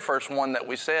 the very first one that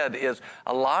we said, is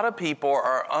a lot of people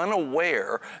are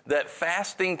unaware that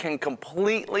fasting can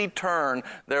completely turn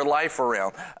their life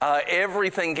around.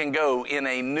 Everything can go in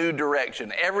a new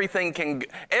direction. Everything can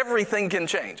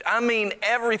change. I mean,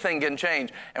 everything can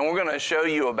change. And we're going to show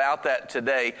you about that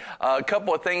today. A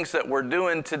couple of things that we're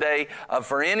doing today.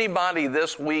 For anybody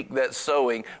this week that's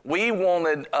sowing, we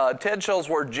wanted, Ted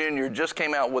Shuttlesworth Jr. just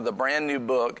came out with a brand new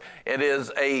book. It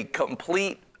is a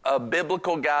complete A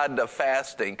Biblical Guide to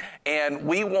Fasting. And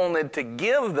we wanted to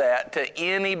give that to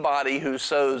anybody who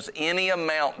sows any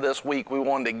amount this week. We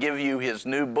wanted to give you his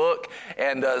new book.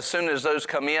 And as soon as those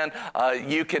come in,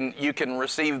 you can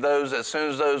receive those. As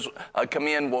soon as those come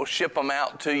in, we'll ship them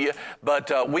out to you.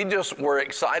 But we just were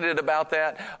excited about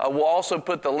that. We'll also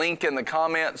put the link in the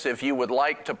comments if you would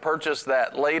like to purchase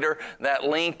that later. That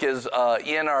link is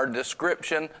in our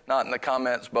description, not in the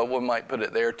comments, but we might put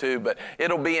it there too. But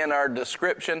it'll be in our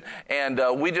description. And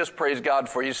we just praise God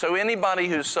for you. So anybody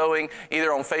who's sowing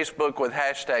either on Facebook with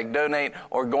 #donate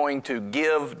or going to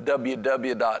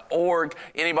giveww.org,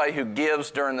 anybody who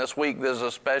gives during this week, there's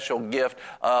a special gift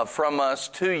from us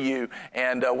to you.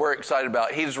 And we're excited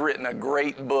about it. He's written a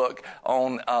great book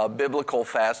on biblical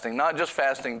fasting, not just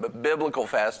fasting, but biblical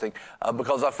fasting,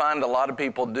 because I find a lot of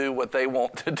people do what they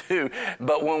want to do.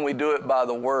 But when we do it by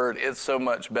the word, it's so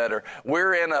much better.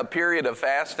 We're in a period of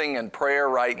fasting and prayer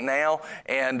right now.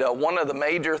 And one of the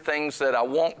major things that I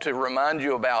want to remind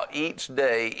you about each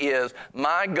day is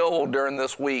my goal during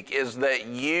this week is that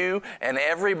you and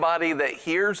everybody that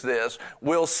hears this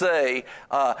will say,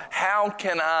 how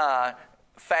can I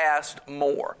fast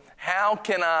more? How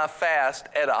can I fast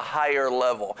at a higher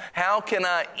level? How can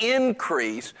I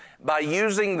increase by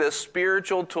using this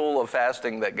spiritual tool of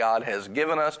fasting that God has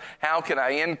given us? How can I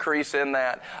increase in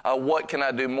that? What can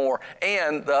I do more?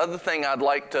 And the other thing I'd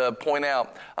like to point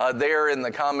out there in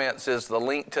the comments is the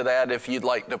link to that if you'd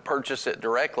like to purchase it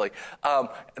directly.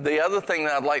 The other thing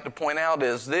that I'd like to point out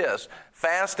is this.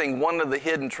 Fasting, one of the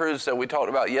hidden truths that we talked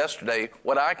about yesterday,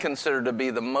 what I consider to be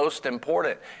the most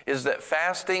important is that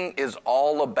fasting is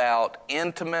all about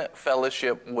intimate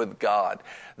fellowship with God.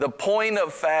 The point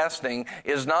of fasting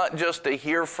is not just to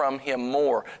hear from Him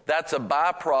more. That's a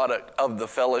byproduct of the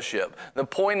fellowship. The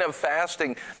point of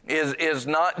fasting is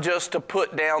not just to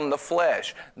put down the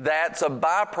flesh. That's a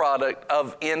byproduct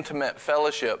of intimate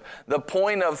fellowship. The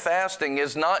point of fasting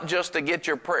is not just to get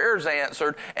your prayers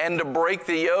answered and to break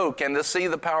the yoke and to see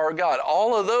the power of God.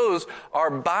 All of those are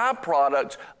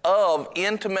byproducts of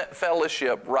intimate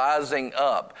fellowship rising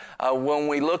up. When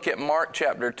we look at Mark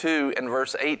chapter 2 and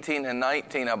verse 18 and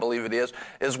 19, I believe it is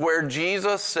where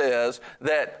Jesus says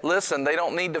that, listen, they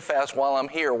don't need to fast while I'm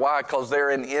here. Why? Because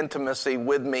they're in intimacy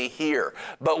with me here.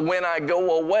 But when I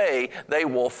go away, they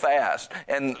will fast.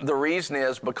 And the reason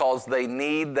is because they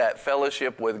need that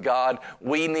fellowship with God.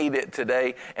 We need it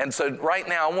today. And so right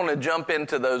now, I want to jump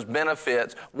into those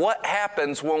benefits. What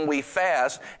happens when we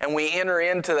fast and we enter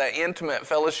into that intimate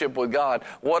fellowship with God?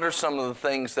 What are some of the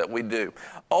things that we do?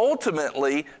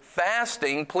 Ultimately,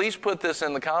 fasting, please put this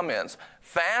in the comments,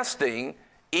 fasting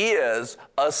is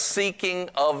a seeking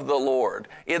of the Lord.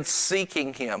 It's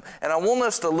seeking Him. And I want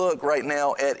us to look right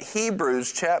now at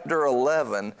Hebrews chapter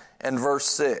 11 and verse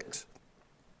 6.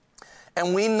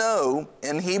 And we know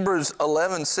in Hebrews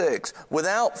 11:6,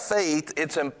 without faith,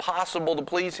 it's impossible to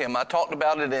please Him. I talked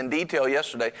about it in detail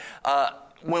yesterday.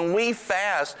 When we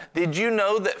fast, did you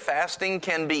know that fasting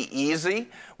can be easy?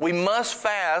 We must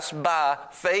fast by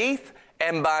faith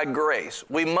and by grace.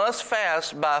 We must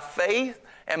fast by faith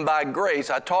and by grace.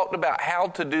 I talked about how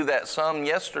to do that some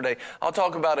yesterday. I'll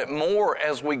talk about it more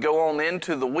as we go on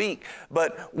into the week.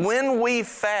 But when we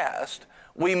fast,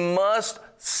 we must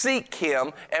seek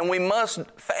Him, and we must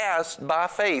fast by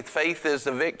faith. Faith is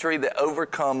the victory that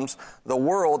overcomes the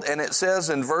world. And it says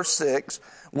in verse 6,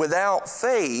 without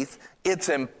faith, it's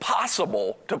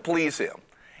impossible to please Him.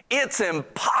 It's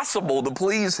impossible to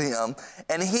please Him.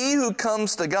 And he who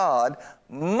comes to God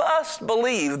must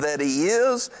believe that He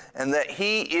is, and that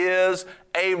He is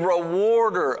a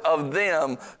rewarder of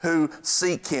them who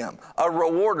seek Him. A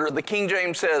rewarder. The King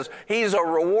James says He's a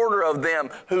rewarder of them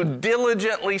who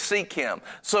diligently seek Him.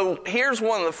 So here's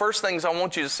one of the first things I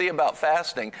want you to see about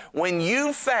fasting. When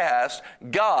you fast,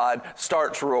 God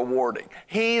starts rewarding.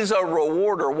 He's a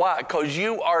rewarder. Why? Because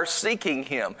you are seeking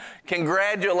Him.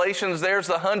 Congratulations. There's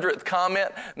the 100th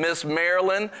comment. Miss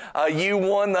Marilyn, you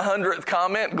won the 100th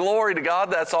comment. Glory to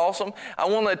God. That's awesome. I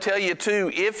want to tell you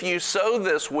too, if you sow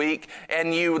this week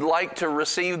and you would like to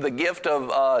receive the gift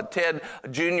of Ted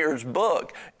Jr.'s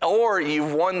book, or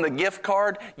you've won the gift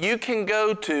card, you can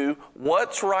go to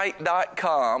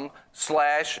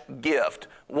whatsright.com/gift.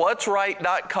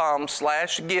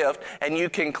 whatsright.com/gift, and you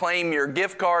can claim your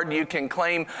gift card. You can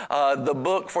claim the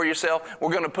book for yourself. We're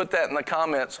going to put that in the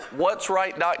comments.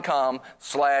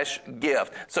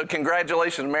 whatsright.com/gift. So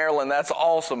congratulations, Marilyn. That's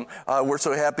awesome. We're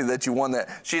so happy that you won that.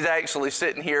 She's actually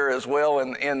sitting here as well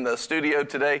in the studio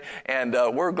today, and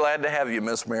we're glad to have you,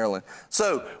 Miss Marilyn.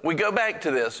 So we go back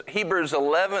to this, Hebrews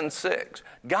 11:6.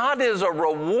 God is a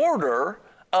rewarder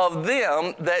of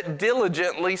them that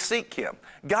diligently seek him.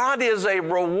 God is a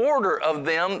rewarder of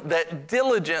them that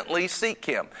diligently seek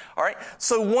him. All right?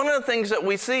 So one of the things that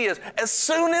we see is as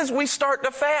soon as we start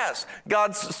to fast,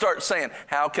 God starts saying,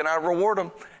 how can I reward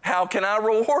them? How can I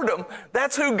reward them?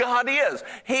 That's who God is.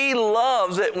 He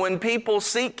loves it when people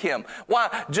seek him.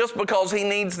 Why? Just because he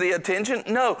needs the attention?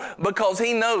 No, because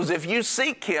he knows if you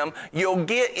seek him, you'll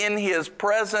get in his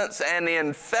presence and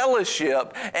in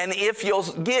fellowship. And if you'll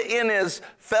get in his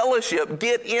fellowship,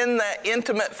 get in that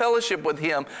intimate fellowship with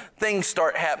him, things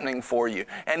start happening for you.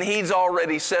 And he's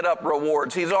already set up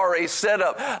rewards. He's already set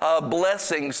up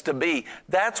blessings to be.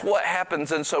 That's what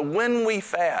happens. And so when we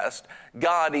fast,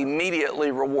 God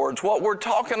immediately rewards. What we're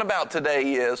talking about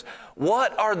today is,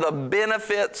 what are the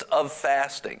benefits of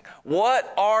fasting?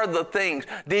 What are the things?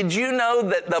 Did you know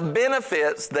that the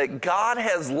benefits that God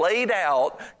has laid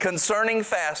out concerning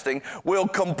fasting will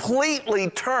completely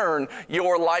turn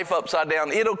your life upside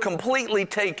down? It'll completely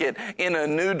take it in a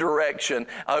new direction,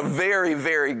 a very,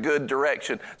 very good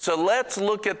direction. So let's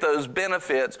look at those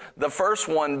benefits. The first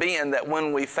one being that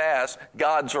when we fast,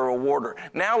 God's a rewarder.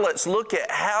 Now let's look at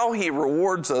how he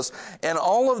rewards us. And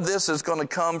all of this is going to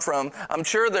come from, I'm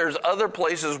sure there's other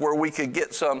places where we could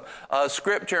get some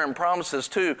scripture and promises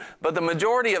too, but the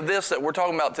majority of this that we're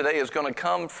talking about today is going to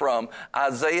come from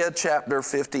Isaiah chapter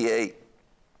 58.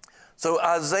 So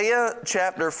Isaiah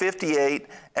chapter 58,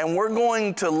 and we're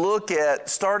going to look at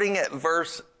starting at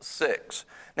verse 6.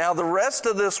 Now, the rest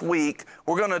of this week,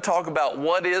 we're going to talk about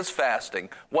what is fasting,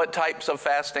 what types of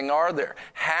fasting are there,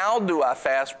 how do I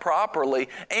fast properly,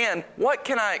 and what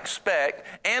can I expect,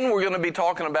 and we're going to be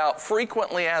talking about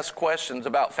frequently asked questions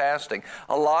about fasting.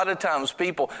 A lot of times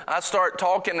I start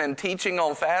talking and teaching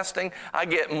on fasting, I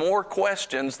get more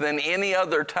questions than any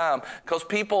other time because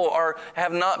people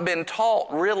have not been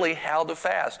taught really how to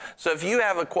fast. So if you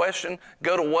have a question,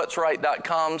 go to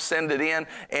what'sright.com, send it in,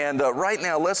 and right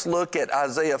now let's look at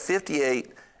Isaiah 58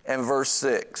 and verse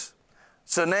 6.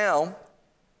 So now,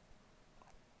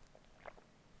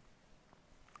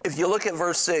 if you look at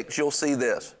verse 6, you'll see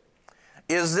this.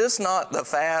 Is this not the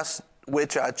fast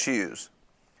which I choose?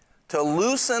 To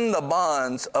loosen the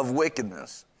bonds of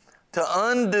wickedness, to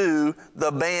undo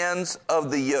the bands of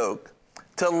the yoke,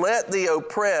 to let the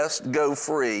oppressed go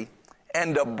free,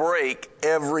 and to break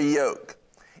every yoke.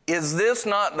 Is this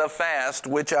not the fast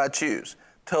which I choose?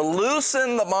 To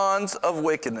loosen the bonds of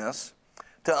wickedness,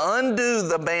 to undo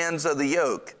the bands of the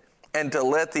yoke, and to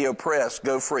let the oppressed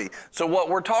go free. So what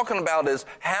we're talking about is,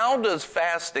 how does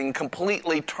fasting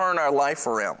completely turn our life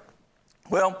around?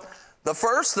 Well, the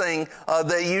first thing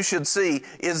that you should see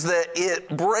is that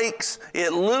it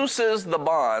looses the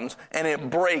bonds and it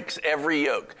breaks every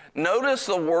yoke. Notice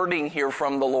the wording here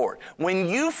from the Lord. When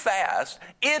you fast,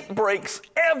 it breaks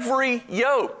every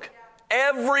yoke.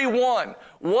 Every one.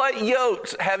 What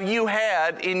yokes have you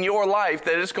had in your life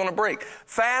that it's going to break?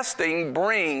 Fasting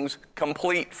brings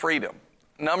complete freedom.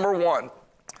 Number one,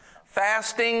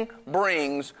 fasting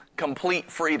brings complete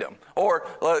freedom. Or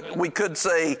we could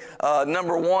say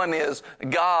number one is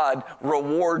God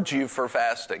rewards you for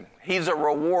fasting. He's a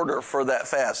rewarder for that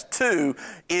fast. Two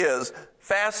is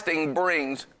fasting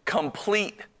brings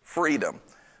complete freedom.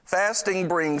 Fasting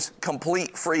brings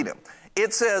complete freedom.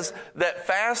 It says that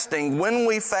fasting, when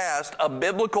we fast a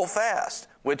biblical fast,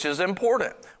 which is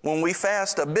important, when we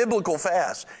fast a biblical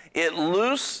fast, it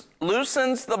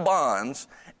loosens the bonds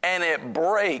and it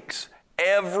breaks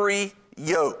every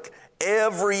yoke.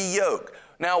 Every yoke.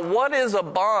 Now, what is a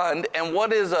bond and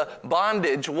what is a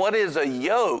bondage? What is a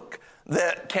yoke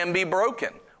that can be broken?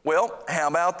 Well, how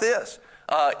about this?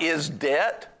 Is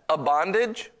debt a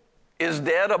bondage? Is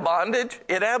debt a bondage?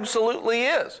 It absolutely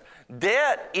is.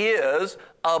 Debt is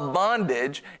a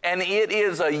bondage, and it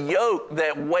is a yoke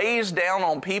that weighs down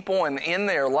on people and in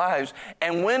their lives.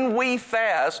 And when we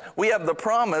fast, we have the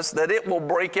promise that it will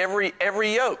break every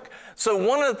yoke. So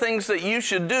one of the things that you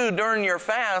should do during your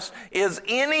fast is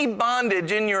any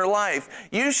bondage in your life,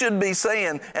 you should be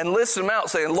saying, and list them out,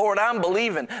 saying, Lord, I'm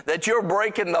believing that you're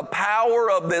breaking the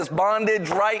power of this bondage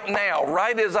right now,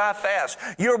 right as I fast.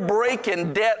 You're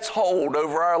breaking debt's hold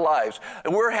over our lives.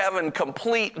 And we're having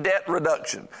complete debt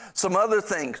reduction. Some other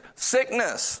things,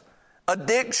 sickness,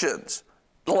 addictions,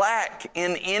 lack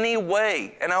in any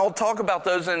way. And I'll talk about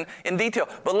those in detail.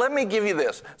 But let me give you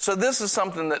this. So this is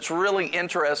something that's really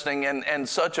interesting and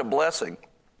such a blessing.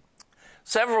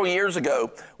 Several years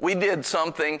ago, we did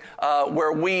something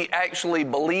where we actually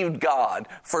believed God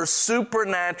for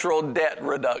supernatural debt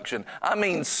reduction. I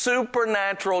mean,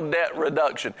 supernatural debt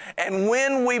reduction. And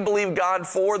when we believed God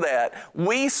for that,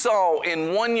 we saw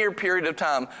in 1 year period of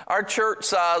time, our church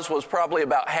size was probably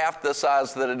about half the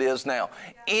size that it is now.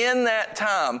 In that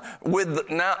time, with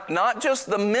not just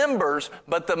the members,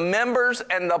 but the members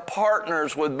and the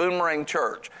partners with Boomerang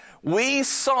Church, we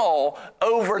saw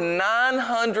over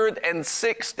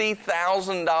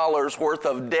 $960,000 worth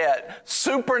of debt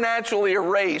supernaturally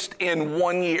erased in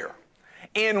 1 year.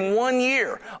 In 1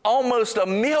 year, almost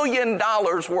 $1 million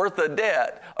worth of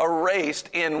debt erased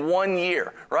in 1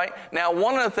 year, right? Now,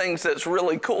 one of the things that's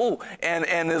really cool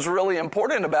and is really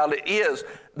important about it is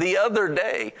the other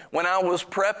day, when I was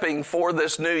prepping for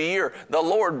this new year, the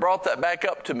Lord brought that back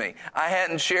up to me. I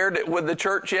hadn't shared it with the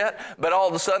church yet, but all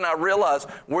of a sudden I realized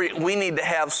we need to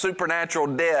have supernatural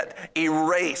debt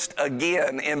erased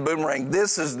again in Boomerang.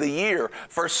 This is the year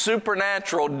for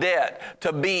supernatural debt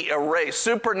to be erased.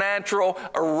 Supernatural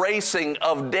erasing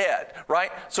of debt,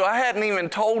 right? So I hadn't even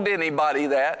told anybody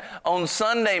that. On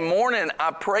Sunday morning,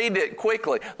 I prayed it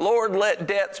quickly. Lord, let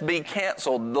debts be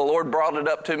canceled. The Lord brought it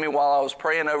up to me while I was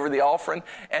praying over the offering,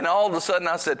 and all of a sudden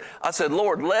I said,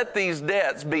 Lord, let these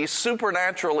debts be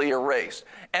supernaturally erased.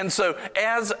 And so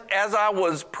as I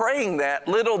was praying that,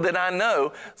 little did I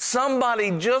know,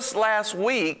 somebody just last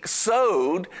week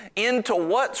sowed into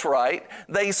What's Right.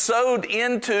 They sowed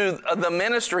into the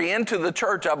ministry, into the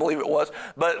church, I believe it was,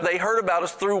 but they heard about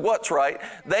us through What's Right.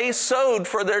 They sowed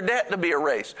for their debt to be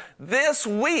erased. This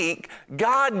week,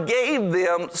 God gave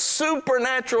them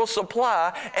supernatural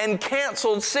supply and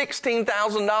canceled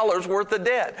 $16,000 worth of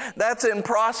debt. That's in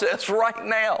process right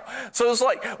now. So it's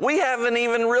like, we haven't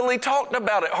even really talked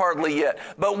about it hardly yet.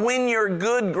 But when you're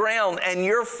good ground and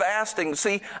you're fasting,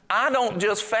 see, I don't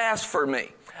just fast for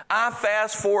me. I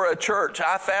fast for a church.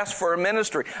 I fast for a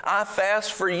ministry. I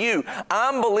fast for you.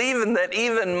 I'm believing that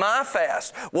even my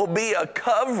fast will be a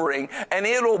covering, and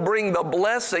it'll bring the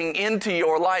blessing into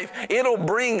your life. It'll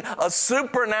bring a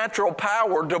supernatural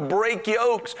power to break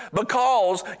yokes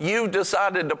because you've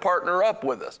decided to partner up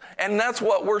with us. And that's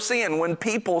what we're seeing. When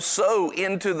people sow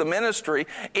into the ministry,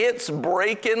 it's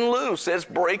breaking loose. It's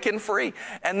breaking free.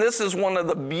 And this is one of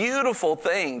the beautiful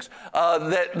things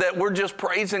that we're just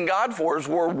praising God for, is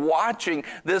we're watching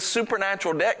this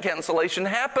supernatural debt cancellation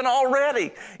happen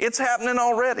already. It's happening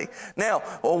already. Now,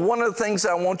 one of the things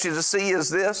I want you to see is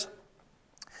this.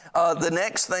 The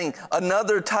next thing,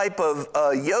 another type of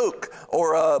yoke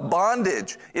or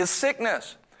bondage is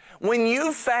sickness. When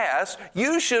you fast,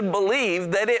 you should believe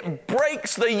that it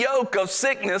breaks the yoke of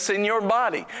sickness in your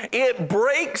body. It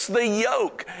breaks the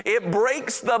yoke. It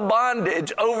breaks the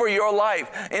bondage over your life.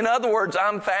 In other words,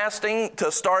 I'm fasting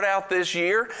to start out this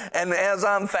year, and as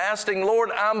I'm fasting,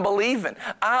 Lord, I'm believing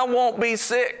I won't be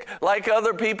sick like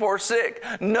other people are sick.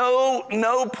 No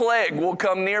plague will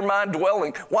come near my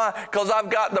dwelling. Why? Because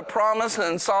I've got the promise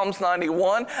in Psalms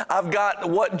 91. I've got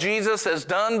what Jesus has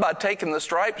done by taking the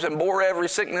stripes and bore every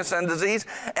sickness and disease,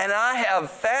 and I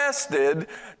have fasted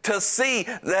to see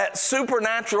that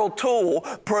supernatural tool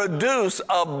produce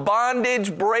a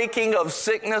bondage breaking of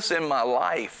sickness in my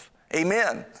life.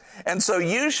 Amen. And so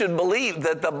you should believe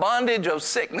that the bondage of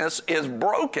sickness is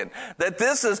broken. That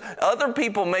this is, other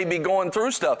people may be going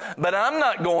through stuff, but I'm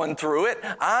not going through it.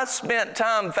 I spent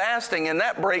time fasting, and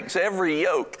that breaks every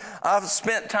yoke. I've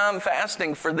spent time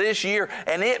fasting for this year,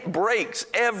 and it breaks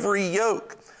every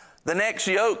yoke. The next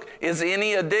yoke is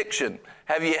any addiction.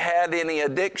 Have you had any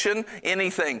addiction?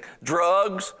 Anything?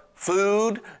 Drugs,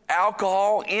 food,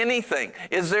 alcohol, anything.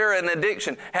 Is there an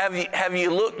addiction? Have you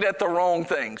looked at the wrong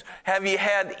things? Have you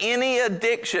had any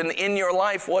addiction in your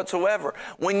life whatsoever?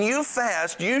 When you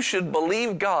fast, you should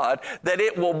believe God that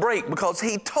it will break, because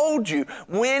He told you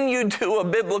when you do a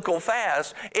biblical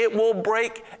fast, it will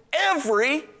break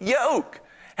every yoke.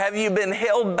 Have you been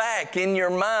held back in your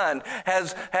mind?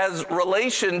 Has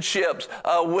relationships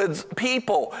with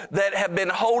people that have been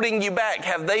holding you back,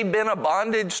 have they been a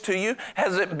bondage to you?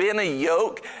 Has it been a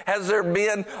yoke? Has there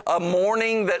been a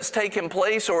mourning that's taken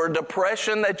place or a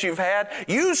depression that you've had?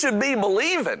 You should be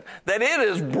believing that it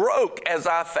is broke as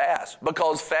I fast,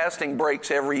 because fasting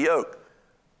breaks every yoke.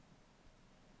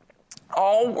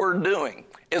 All we're doing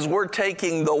is we're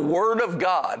taking the Word of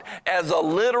God as a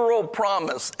literal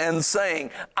promise and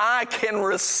saying, I can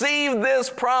receive this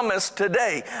promise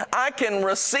today. I can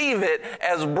receive it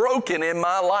as broken in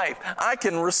my life. I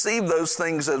can receive those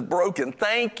things as broken.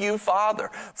 Thank you, Father,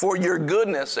 for your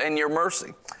goodness and your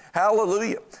mercy.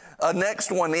 Hallelujah.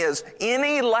 Next one is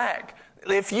any lack.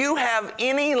 If you have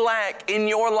any lack in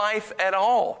your life at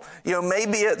all,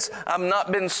 maybe it's I've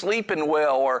not been sleeping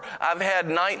well, or I've had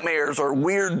nightmares or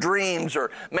weird dreams,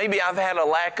 or maybe I've had a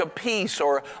lack of peace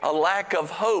or a lack of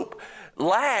hope.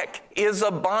 Lack is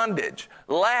a bondage.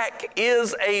 Lack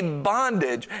is a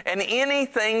bondage. And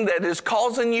anything that is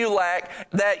causing you lack,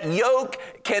 that yoke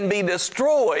can be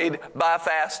destroyed by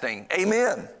fasting.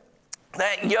 Amen.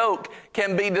 That yoke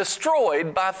can be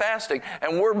destroyed by fasting,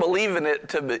 and we're believing it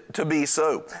to be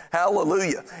so.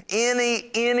 Hallelujah.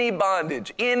 Any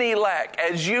bondage, any lack,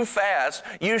 as you fast,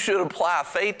 you should apply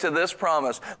faith to this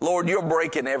promise. Lord, you're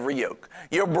breaking every yoke.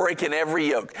 You're breaking every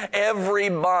yoke, every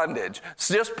bondage.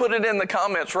 So just put it in the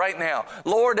comments right now.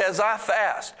 Lord, as I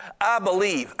fast, I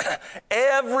believe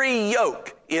every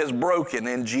yoke is broken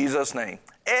in Jesus' name.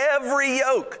 Every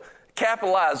yoke.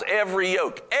 Capitalize every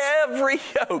yoke. Every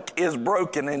yoke is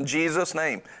broken in Jesus'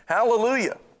 name.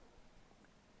 Hallelujah.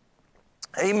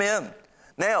 Amen.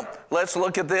 Now, let's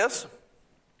look at this.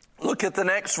 Look at the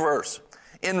next verse.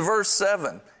 In verse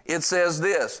 7, it says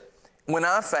this, when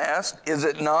I fast, is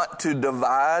it not to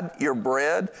divide your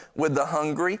bread with the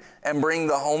hungry and bring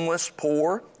the homeless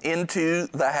poor into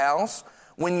the house?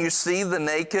 When you see the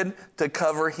naked, to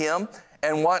cover him?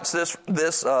 And watch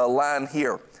this line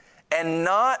here. And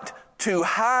not to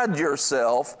hide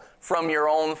yourself from your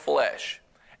own flesh.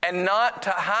 And not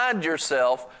to hide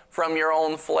yourself from your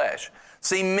own flesh.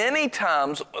 See, many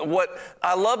times,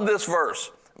 I love this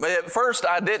verse. But at first,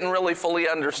 I didn't really fully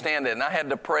understand it, and I had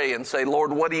to pray and say,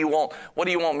 Lord, what do you want? What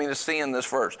do you want me to see in this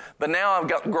verse? But now I've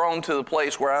grown to the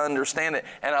place where I understand it,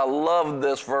 and I love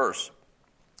this verse.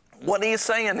 What he's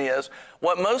saying is,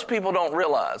 what most people don't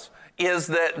realize is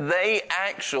that they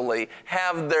actually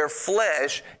have their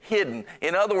flesh hidden.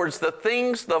 In other words, the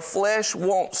things the flesh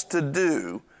wants to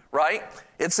do, right?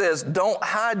 It says, don't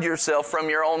hide yourself from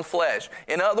your own flesh.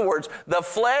 In other words, the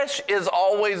flesh is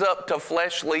always up to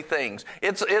fleshly things.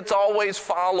 It's always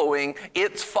following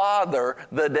its father,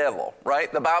 the devil,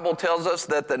 right? The Bible tells us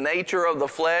that the nature of the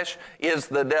flesh is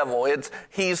the devil.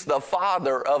 He's the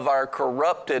father of our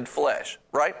corrupted flesh,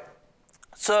 right?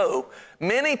 So,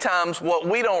 many times what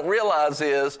we don't realize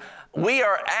is we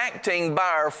are acting by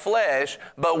our flesh,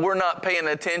 but we're not paying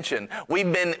attention.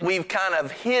 We've kind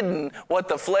of hidden what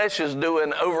the flesh is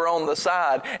doing over on the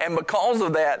side, and because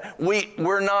of that,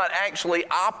 we're not actually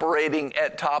operating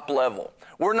at top level.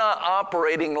 We're not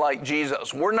operating like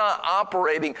Jesus. We're not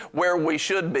operating where we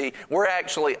should be. We're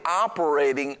actually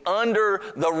operating under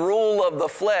the rule of the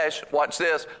flesh, watch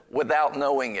this, without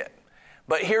knowing it.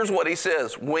 But here's what he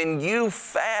says. When you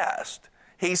fast,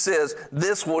 he says,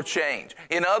 this will change.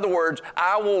 In other words,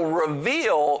 I will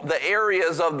reveal the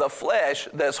areas of the flesh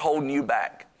that's holding you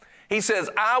back. He says,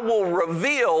 I will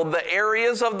reveal the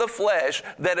areas of the flesh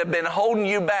that have been holding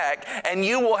you back, and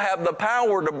you will have the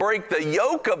power to break the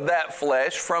yoke of that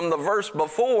flesh from the verse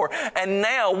before. And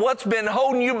now what's been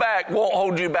holding you back won't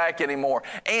hold you back anymore.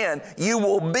 And you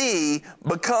will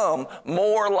become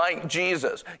more like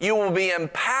Jesus. You will be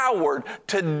empowered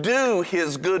to do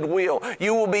his good will.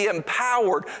 You will be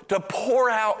empowered to pour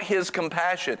out his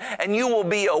compassion. And you will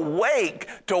be awake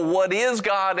to what is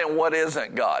God and what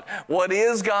isn't God. What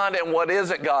is God and what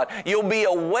isn't God. You'll be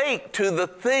awake to the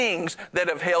things that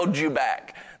have held you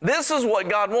back. This is what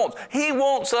God wants. He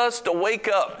wants us to wake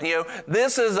up.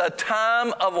 This is a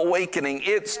time of awakening.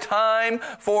 It's time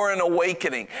for an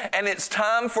awakening. And it's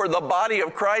time for the body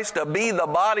of Christ to be the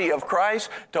body of Christ,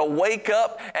 to wake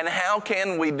up. And how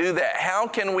can we do that? How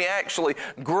can we actually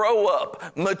grow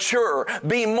up, mature,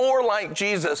 be more like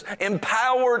Jesus,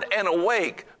 empowered and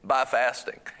awake? By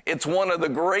fasting. It's one of the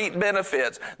great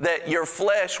benefits that your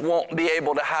flesh won't be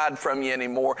able to hide from you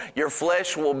anymore. Your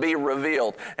flesh will be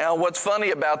revealed. Now, what's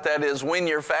funny about that is when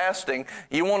you're fasting,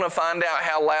 you want to find out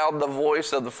how loud the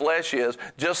voice of the flesh is.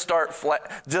 Just start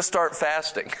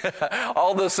fasting.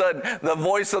 All of a sudden, the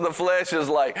voice of the flesh is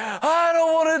like, I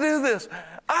don't want to do this.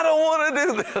 I don't want to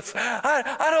do this.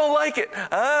 I don't like it.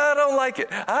 I don't like it.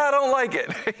 I don't like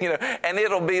it. And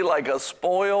it'll be like a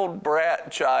spoiled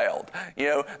brat child.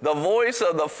 The voice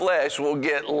of the flesh will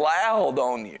get loud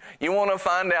on you. You want to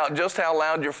find out just how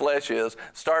loud your flesh is.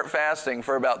 Start fasting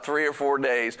for about 3 or 4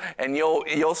 days, and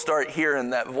you'll start hearing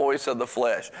that voice of the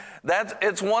flesh.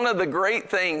 It's one of the great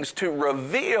things to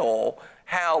reveal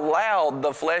how loud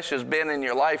the flesh has been in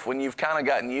your life when you've kind of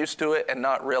gotten used to it and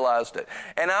not realized it.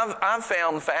 And I've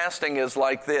found fasting is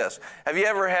like this. Have you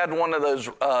ever had one of those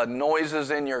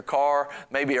noises in your car,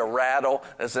 maybe a rattle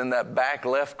that's in that back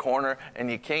left corner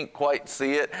and you can't quite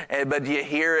see it, but you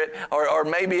hear it? Or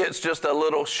maybe it's just a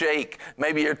little shake.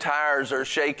 Maybe your tires are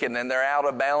shaking and they're out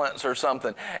of balance or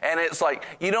something. And it's like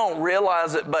you don't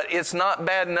realize it, but it's not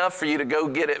bad enough for you to go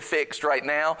get it fixed right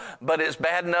now, but it's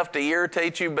bad enough to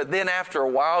irritate you. But then after a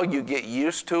while, you get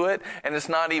used to it, and it's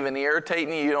not even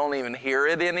irritating you. You don't even hear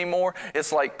it anymore.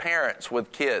 It's like parents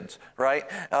with kids, right?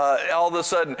 All of a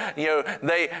sudden,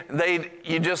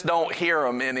 you just don't hear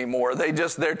them anymore.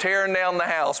 They're tearing down the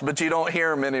house, but you don't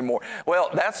hear them anymore.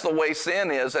 Well, that's the way sin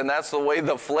is, and that's the way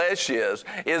the flesh is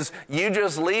you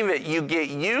just leave it. You get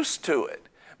used to it.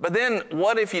 But then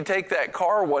what if you take that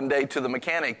car one day to the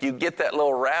mechanic, you get that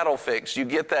little rattle fixed, you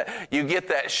get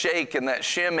that shake and that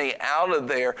shimmy out of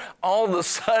there, all of a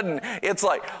sudden it's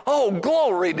like, oh,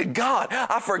 glory to God,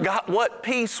 I forgot what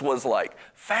peace was like.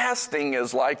 Fasting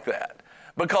is like that.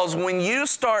 Because when you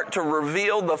start to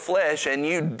reveal the flesh and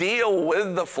you deal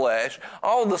with the flesh,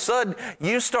 all of a sudden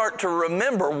you start to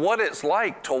remember what it's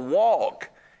like to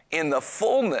walk in the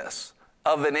fullness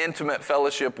of an intimate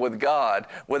fellowship with God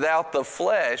without the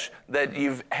flesh that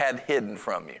you've had hidden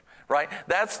from you, right?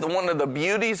 That's one of the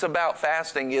beauties about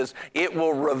fasting is it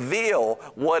will reveal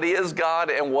what is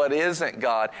God and what isn't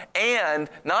God.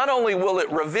 And not only will it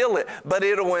reveal it, but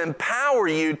it'll empower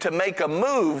you to make a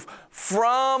move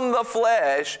from the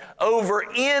flesh over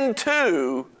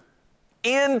into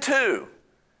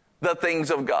the things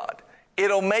of God.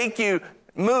 It'll make you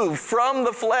move from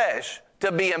the flesh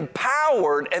to be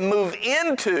empowered and move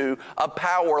into a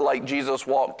power like Jesus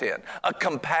walked in, a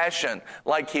compassion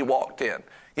like he walked in.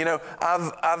 You know,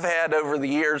 I've had over the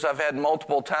years, I've had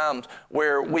multiple times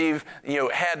where we've,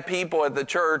 had people at the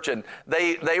church and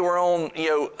they were on,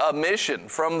 a mission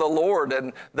from the Lord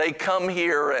and they come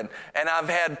here and I've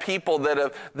had people that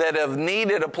have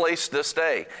needed a place to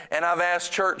stay. And I've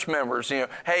asked church members,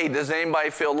 hey, does anybody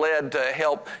feel led to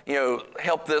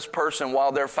help this person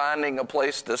while they're finding a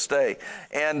place to stay?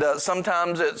 And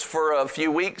sometimes it's for a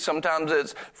few weeks, sometimes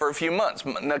it's for a few months.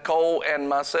 Nicole and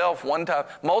myself,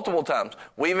 multiple times,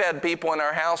 we've had people in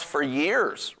our house for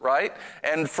years, right?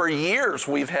 And for years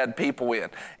we've had people in.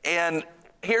 And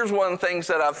here's one of the things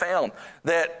that I found,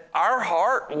 that our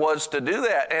heart was to do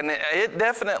that. And it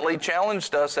definitely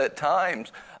challenged us at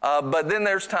times. But then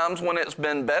there's times when it's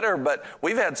been better. But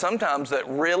we've had some times that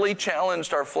really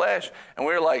challenged our flesh. And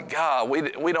we were like, God,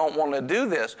 we don't want to do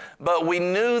this. But we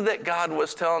knew that God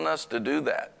was telling us to do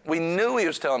that. We knew he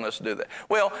was telling us to do that.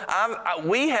 Well,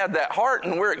 we had that heart,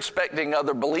 and we're expecting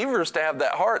other believers to have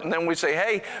that heart. And then we say,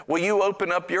 hey, will you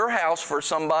open up your house for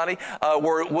somebody?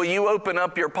 Will you open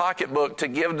up your pocketbook to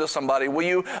give to somebody? Will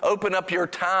you open up your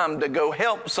time to go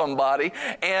help somebody?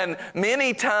 And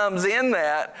many times in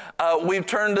that, we've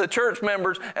turned to church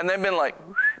members, and they've been like,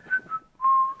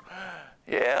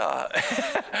 yeah,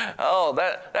 oh,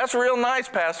 that's real nice,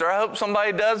 Pastor. I hope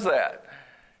somebody does that.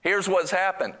 Here's what's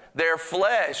happened. Their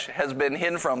flesh has been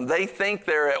hidden from them. They think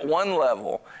they're at one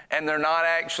level, and they're not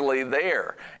actually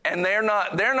there. And they're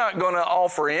not going to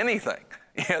offer anything.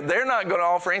 They're not going to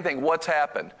offer anything. What's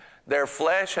happened? Their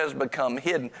flesh has become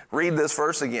hidden. Read this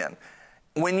verse again.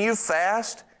 When you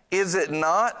fast, is it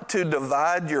not to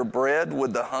divide your bread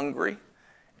with the hungry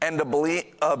and to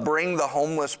bring the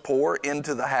homeless poor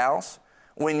into the house?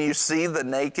 When you see the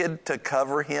naked, to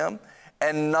cover him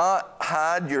and not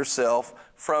hide yourself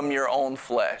from your own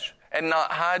flesh. And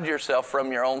not hide yourself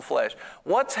from your own flesh.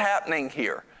 What's happening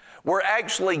here? We're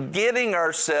actually getting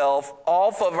ourselves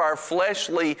off of our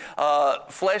fleshly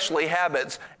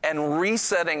habits and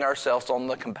resetting ourselves on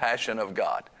the compassion of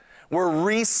God. We're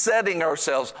resetting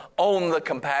ourselves on the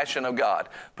compassion of God.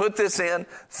 Put this in.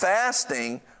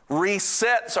 Fasting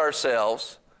resets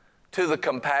ourselves to the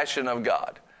compassion of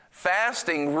God.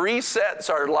 Fasting resets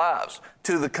our lives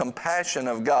to the compassion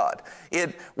of God.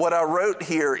 What I wrote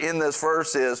here in this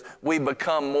verse is we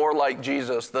become more like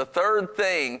Jesus. The third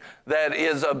thing that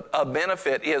is a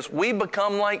benefit is we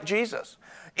become like Jesus.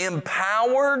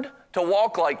 Empowered to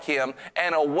walk like him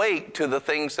and awake to the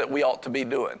things that we ought to be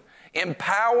doing.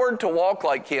 Empowered to walk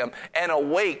like him and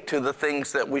awake to the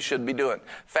things that we should be doing.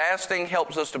 Fasting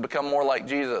helps us to become more like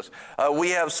Jesus.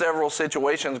 We have several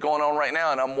situations going on right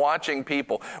now, and I'm watching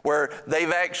people where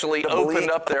they've actually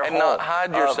opened up their heart and not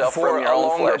hide yourself for a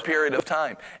longer period of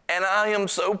time. And I am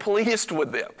so pleased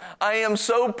with them. I am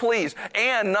so pleased.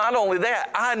 And not only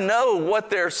that, I know what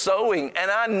they're sowing,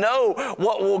 and I know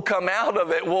what will come out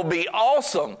of it will be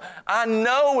awesome. I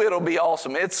know it'll be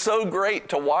awesome. It's so great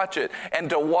to watch it and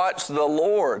to watch watch the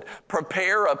Lord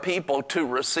prepare a people to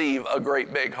receive a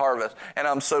great big harvest. And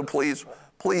I'm so pleased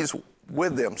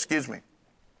with them. Excuse me.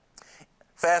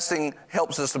 Fasting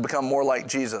helps us to become more like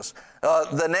Jesus.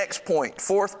 The next point,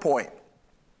 fourth point,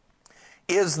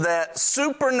 is that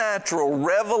supernatural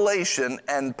revelation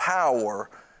and power,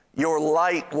 your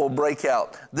light will break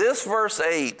out. This verse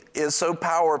 8 is so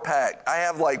power-packed. I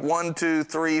have like 1, 2,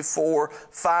 3, 4,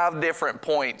 5 different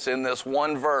points in this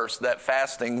one verse that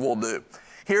fasting will do.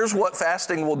 Here's what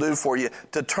fasting will do for you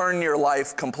to turn your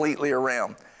life completely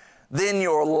around. Then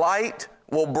your light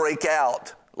will break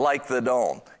out like the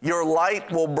dawn. Your light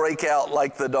will break out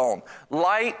like the dawn.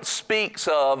 Light speaks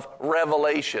of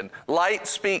revelation. Light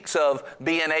speaks of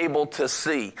being able to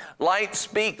see. Light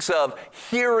speaks of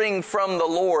hearing from the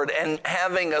Lord and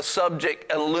having a subject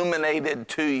illuminated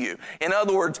to you. In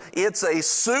other words, it's a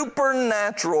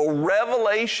supernatural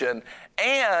revelation,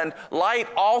 and light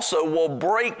also will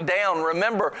break down.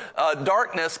 Remember,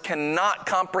 darkness cannot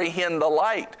comprehend the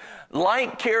light.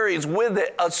 Light carries with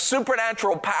it a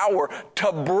supernatural power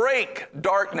to break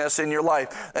darkness in your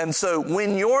life. And so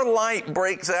when your light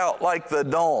breaks out like the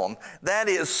dawn, that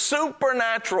is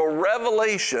supernatural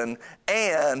revelation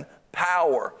and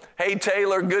power. Hey,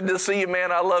 Taylor, good to see you, man.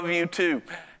 I love you too.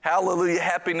 Hallelujah.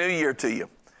 Happy New Year to you.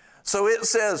 So it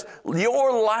says,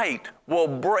 your light will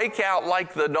break out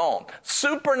like the dawn.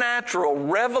 Supernatural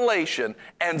revelation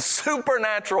and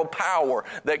supernatural power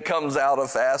that comes out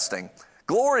of fasting.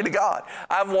 Glory to God.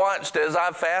 I've watched as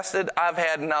I've fasted, I've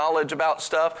had knowledge about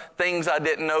stuff, things I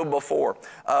didn't know before.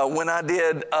 When I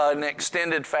did an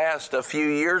extended fast a few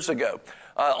years ago,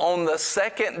 on the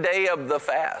second day of the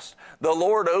fast, the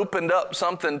Lord opened up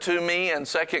something to me in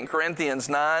 2 Corinthians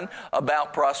 9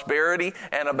 about prosperity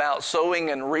and about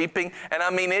sowing and reaping. And I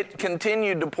mean, it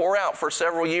continued to pour out for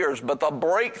several years, but the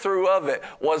breakthrough of it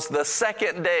was the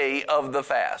second day of the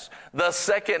fast. The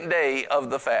second day of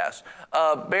the fast.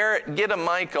 Barrett, get a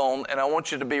mic on, and I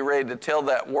want you to be ready to tell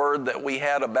that word that we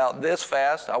had about this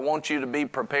fast. I want you to be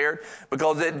prepared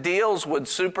because it deals with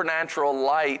supernatural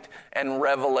light and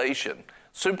revelation.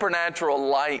 Supernatural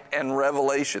light and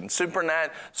revelation.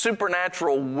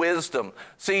 Supernatural wisdom.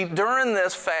 See, during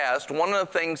this fast, one of the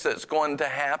things that's going to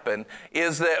happen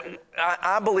is that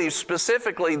I believe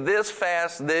specifically this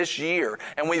fast this year,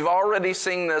 and we've already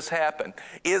seen this happen,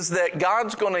 is that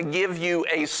God's going to give you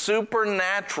a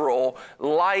supernatural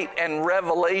light and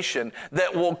revelation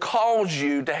that will cause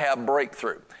you to have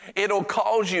breakthrough. It'll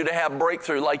cause you to have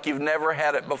breakthrough like you've never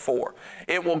had it before.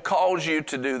 It will cause you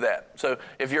to do that. So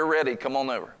if you're ready, come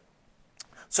on over.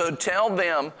 So tell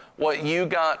them what you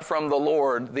got from the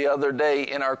Lord the other day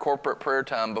in our corporate prayer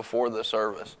time before the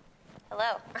service.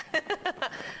 Hello.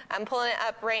 I'm pulling it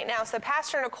up right now. So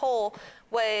Pastor Nicole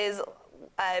was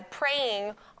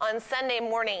praying on Sunday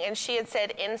morning, and she had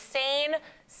said insane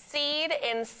seed,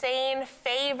 insane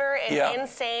favor, and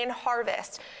insane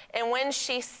harvest. And when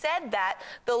she said that,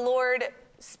 the Lord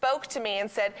spoke to me and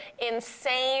said,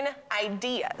 insane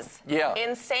ideas. Yeah.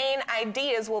 Insane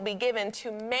ideas will be given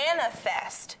to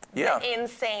manifest the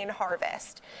insane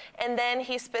harvest. And then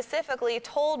he specifically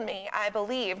told me, I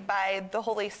believe, by the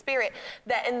Holy Spirit,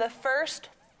 that in the first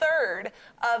third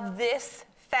of this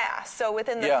fast, so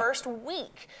within the first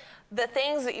week, the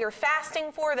things that you're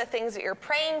fasting for, the things that you're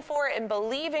praying for and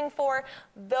believing for,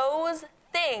 those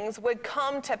things would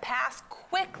come to pass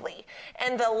quickly.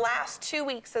 And the last 2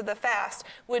 weeks of the fast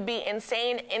would be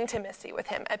insane intimacy with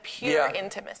him, a pure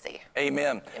intimacy.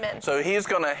 Amen. Amen. So he's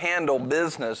going to handle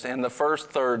business in the first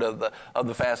third of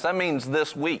the fast. That means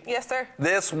this week. Yes, sir.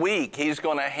 This week he's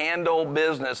going to handle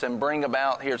business and bring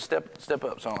about, here, step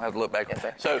up so I don't have to look back. Yes,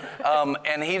 sir. So,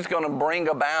 and he's going to bring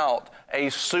about a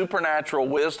supernatural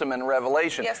wisdom and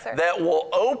revelation that will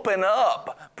open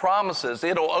up promises.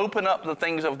 It'll open up the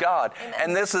things of God. Amen.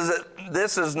 And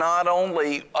this is not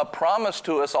only a promise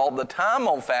to us all the time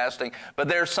on fasting, but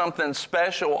there's something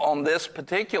special on this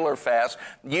particular fast.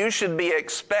 You should be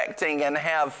expecting and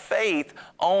have faith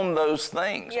on those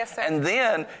things. Yes, sir. And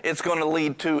then it's going to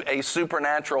lead to a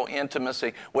supernatural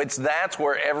intimacy, which that's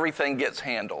where everything gets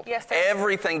handled. Yes, sir.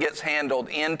 Everything gets handled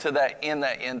in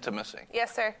that intimacy.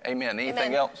 Yes, sir. Amen.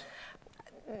 Anything else?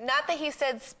 Not that he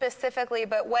said specifically,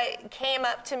 but what came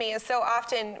up to me is so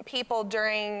often people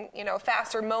during,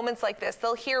 fast or moments like this,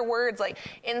 they'll hear words like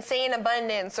insane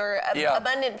abundance or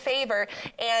abundant favor,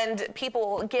 and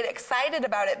people get excited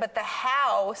about it, but the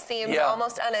how seems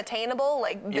almost unattainable,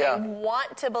 like they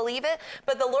want to believe it,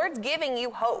 but the Lord's giving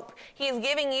you hope. He's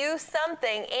giving you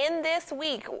something in this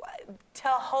week to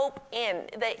hope in.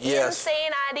 The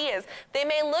insane ideas, they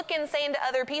may look insane to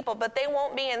other people, but they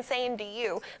won't be insane to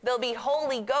you. They'll be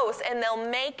Holy Ghost, and they'll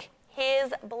make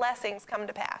his blessings come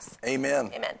to pass.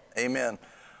 Amen. Amen. Amen.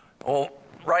 Well,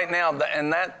 right now,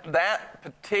 and that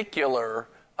particular,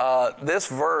 this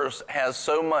verse has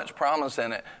so much promise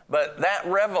in it, but that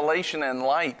revelation and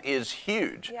light is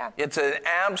huge. Yeah. It's an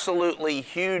absolutely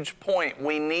huge point.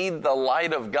 We need the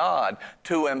light of God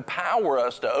to empower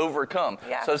us to overcome.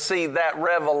 Yeah. So see, that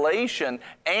revelation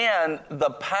and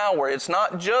the power, it's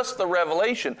not just the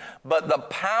revelation, but the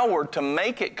power to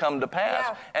make it come to pass.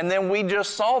 Yeah. And then we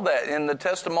just saw that in the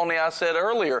testimony I said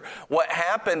earlier. What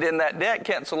happened in that debt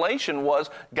cancellation was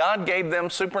God gave them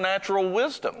supernatural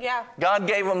wisdom. Yeah. God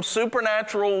gave them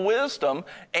supernatural wisdom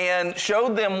and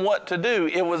showed them what to do.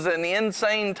 It was an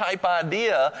insane type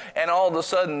idea, and all of a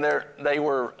sudden they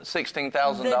were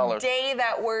 $16,000. The day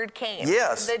that word came.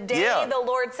 Yes. The day Yeah. the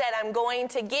Lord said, I'm going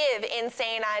to give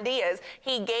insane ideas,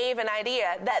 he gave an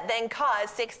idea that then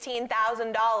caused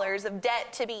 $16,000 of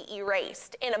debt to be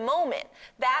erased in a moment.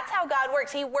 That's how God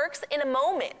works. He works in a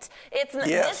moment. It's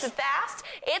Yes. this fast.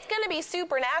 It's going to be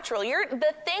supernatural.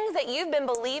 The things that you've been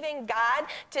believing God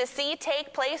to see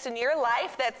take place in your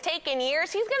life that's taken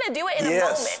years, he's going to do it in a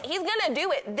Yes. moment. He's going to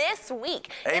do it this week.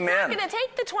 Amen. It's not going to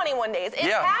take the 21 days. It's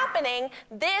Yeah. happening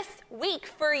this week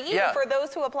for you, Yeah. for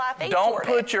those who apply faith Don't toward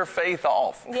put it. your faith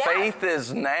off. Yeah. Faith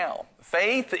is now.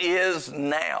 Faith is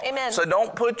now. Amen. So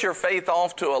don't put your faith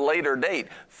off to a later date.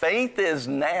 Faith is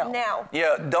now. Now.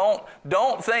 Yeah,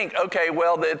 don't think, okay,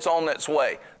 well, it's on its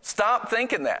way. Stop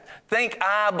thinking that. Think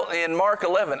in Mark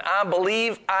 11, I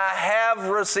believe I have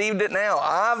received it now.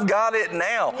 I've got it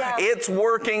now. Yeah. It's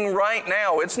working right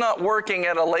now. It's not working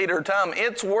at a later time.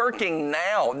 It's working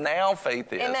now. Now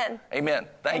faith is. Amen. Amen.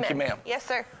 Thank you, Amen. ma'am. Yes,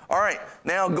 sir. All right,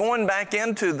 now going back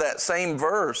into that same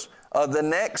verse, the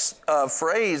next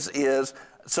phrase is,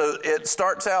 so it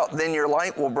starts out, then your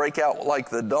light will break out like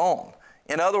the dawn.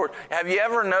 In other words, have you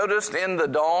ever noticed in the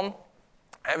dawn,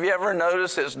 have you ever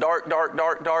noticed it's dark, dark,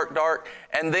 dark, dark, dark,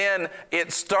 and then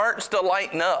it starts to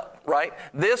lighten up, right?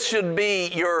 This should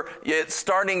be it's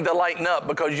starting to lighten up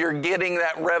because you're getting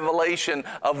that revelation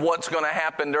of what's going to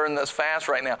happen during this fast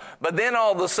right now. But then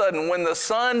all of a sudden, when the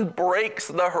sun breaks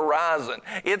the horizon,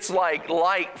 it's like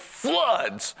light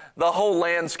floods the whole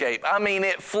landscape. I mean,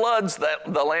 it floods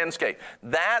the landscape.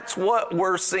 That's what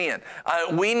we're seeing.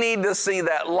 We need to see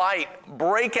that light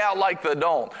break out like the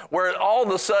dawn, where all of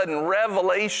a sudden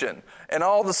revelation and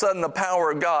all of a sudden the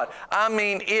power of God, I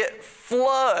mean, it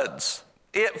floods.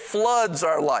 It floods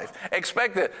our life.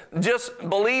 Expect it. Just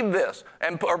believe this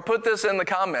or put this in the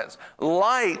comments.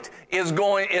 Light is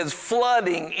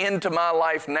flooding into my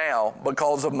life now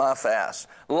because of my fast.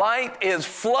 Light is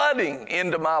flooding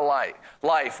into my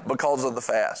life because of the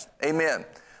fast. Amen.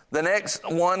 The next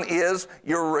one is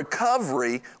your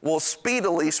recovery will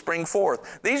speedily spring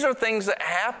forth. These are things that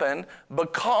happen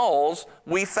because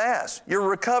we fast. Your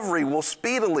recovery will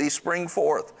speedily spring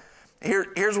forth.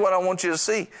 Here's what I want you to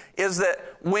see, is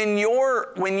that when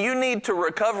you need to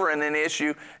recover in an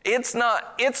issue, it's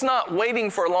not waiting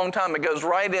for a long time. It goes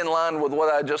right in line with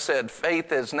what I just said.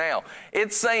 Faith is now.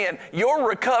 It's saying your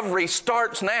recovery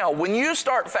starts now. When you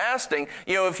start fasting,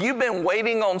 if you've been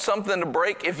waiting on something to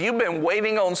break, if you've been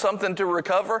waiting on something to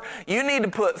recover, you need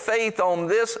to put faith on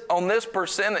this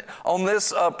percentage, on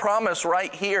this promise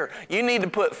right here. You need to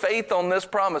put faith on this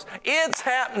promise. It's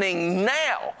happening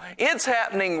now. It's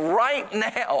happening right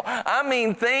now. I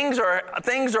mean, things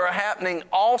are happening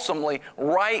awesomely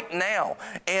right now.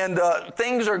 And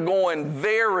things are going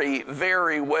very,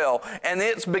 very well. And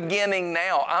it's beginning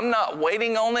now. I'm not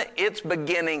waiting on it. It's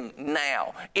beginning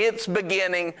now. It's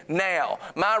beginning now.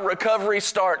 My recovery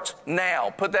starts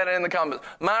now. Put that in the comments.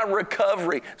 My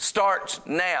recovery starts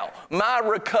now. My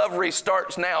recovery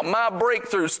starts now. My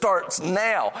breakthrough starts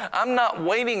now. I'm not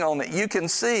waiting on it. You can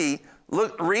see,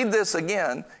 look, read this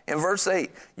again in verse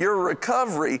 8. Your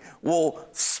recovery will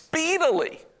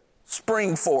speedily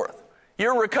spring forth.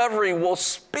 Your recovery will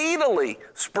speedily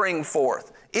spring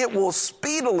forth. It will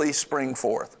speedily spring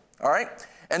forth. All right?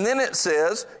 And then it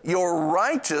says, your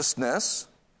righteousness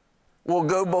will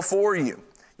go before you.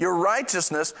 Your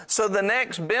righteousness. So the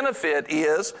next benefit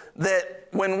is that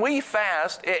when we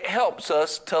fast, it helps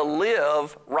us to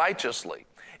live righteously.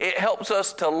 It helps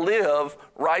us to live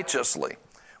righteously.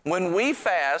 When we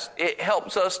fast, it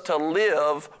helps us to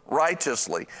live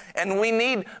righteously. And we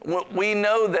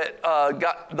know that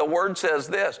God, the Word says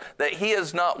this, that He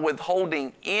is not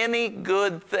withholding any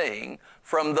good thing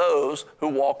from those who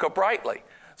walk uprightly.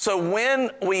 So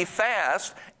when we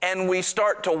fast and we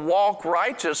start to walk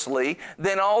righteously,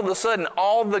 then all of a sudden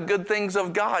all the good things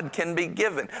of God can be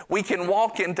given. We can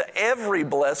walk into every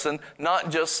blessing,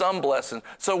 not just some blessings.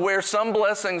 So where some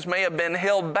blessings may have been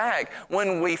held back,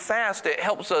 when we fast, it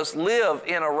helps us live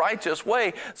in a righteous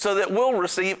way so that we'll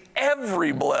receive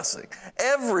every blessing.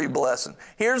 Every blessing.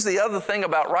 Here's the other thing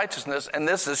about righteousness, and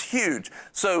this is huge.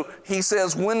 So he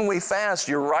says, when we fast,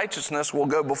 your righteousness will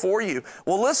go before you.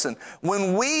 Well, listen,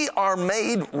 when we are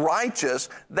made righteous,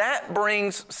 that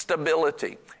brings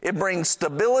stability. It brings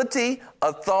stability,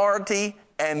 authority,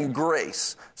 and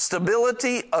grace.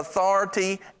 Stability,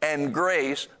 authority, and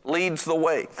grace leads the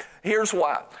way. Here's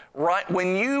why. Right,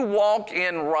 when you walk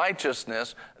in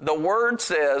righteousness, the Word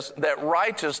says that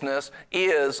righteousness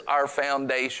is our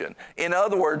foundation. In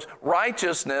other words,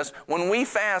 righteousness, when we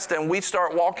fast and we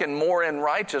start walking more in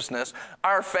righteousness,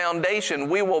 our foundation,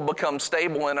 we will become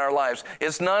stable in our lives.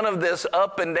 It's none of this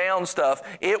up and down stuff.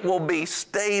 It will be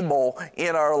stable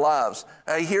in our lives.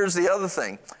 Here's the other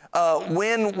thing.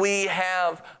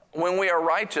 When we are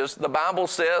righteous, the Bible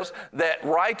says that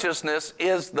righteousness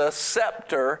is the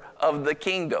scepter of the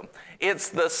kingdom. It's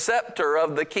the scepter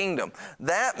of the kingdom.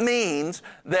 That means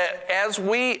that as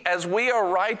we are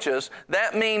righteous,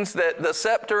 that means that the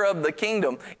scepter of the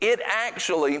kingdom, it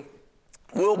actually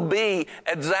will be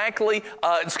exactly,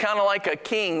 it's kind of like a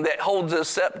king that holds his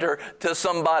scepter to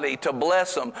somebody to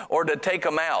bless them or to take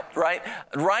them out, right?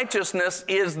 Righteousness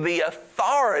is the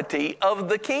authority of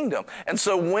the kingdom. And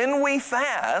so when we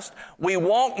fast, we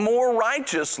walk more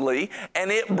righteously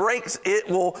and it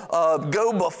will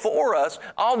go before us.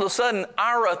 All of a sudden,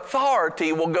 our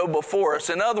authority will go before us.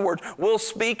 In other words, we'll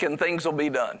speak and things will be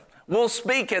done. We'll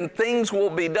speak and things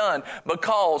will be done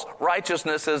because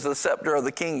righteousness is the scepter of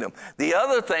the kingdom. The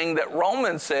other thing that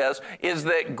Romans says is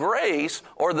that grace,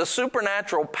 or the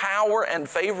supernatural power and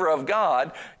favor of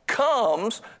God,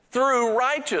 comes through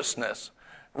righteousness.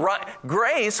 Right.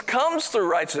 Grace comes through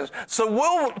righteousness. So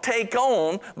we'll take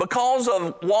on, because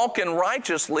of walking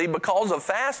righteously, because of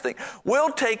fasting,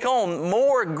 we'll take on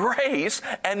more grace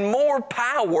and more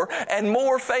power and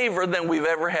more favor than we've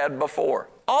ever had before.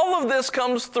 All of this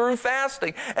comes through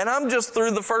fasting. And I'm just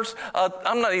through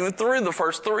I'm not even through the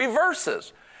first 3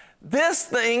 verses. This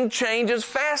thing changes,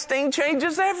 fasting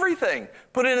changes everything.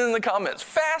 Put it in the comments.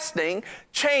 Fasting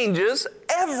changes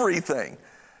everything.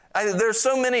 There's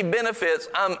so many benefits.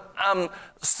 I'm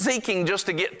seeking just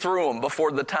to get through them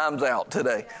before the time's out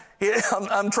today.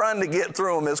 I'm trying to get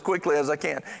through them as quickly as I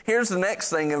can. Here's the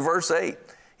next thing in verse 8.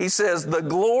 He says, the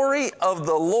glory of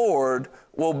the Lord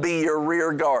will be your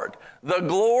rear guard. The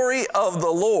glory of the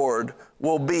Lord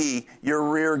will be your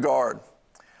rear guard.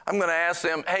 I'm going to ask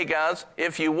them, hey guys,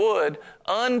 if you would,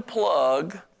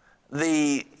 unplug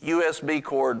the USB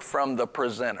cord from the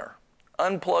presenter.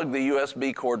 Unplug the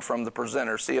USB cord from the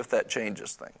presenter. See if that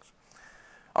changes things.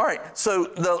 All right, so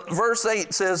the verse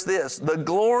 8 says this, the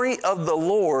glory of the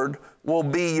Lord will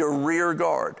be your rear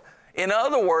guard. In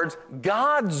other words,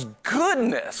 God's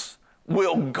goodness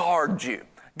will guard you.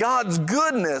 God's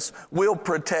goodness will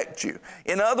protect you.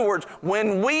 In other words,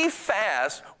 when we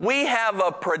fast, we have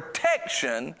a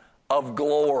protection of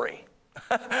glory.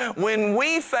 When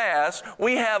we fast,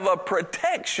 we have a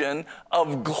protection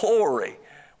of glory.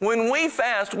 When we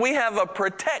fast, we have a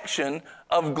protection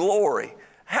of glory.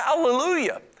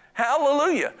 Hallelujah.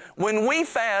 Hallelujah. When we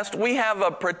fast, we have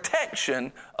a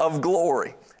protection of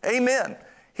glory. Amen.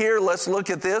 Here, let's look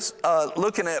at this,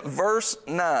 looking at verse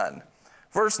 9.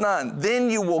 Verse 9, then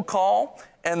you will call,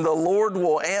 and the Lord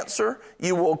will answer.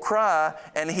 You will cry,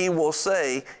 and he will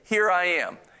say, here I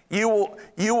am. You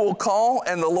will call,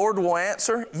 and the Lord will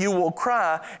answer. You will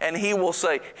cry, and he will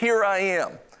say, here I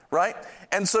am. Right?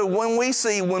 And so when we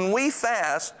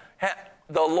fast,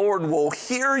 the Lord will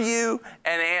hear you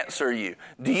and answer you.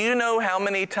 Do you know how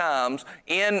many times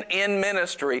in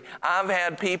ministry I've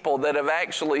had people that have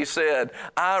actually said,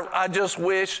 I just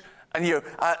wish,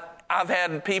 I've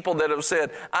had people that have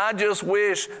said, I just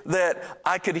wish that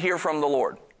I could hear from the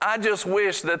Lord. I just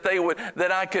wish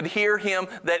that I could hear him,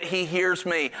 that he hears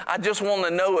me. I just want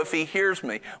to know if he hears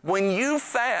me. When you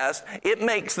fast, it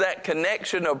makes that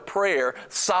connection of prayer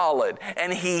solid.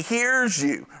 And he hears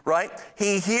you, right?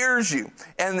 He hears you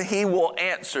and he will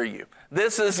answer you.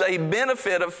 This is a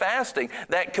benefit of fasting.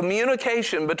 That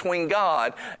communication between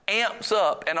God amps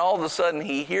up and all of a sudden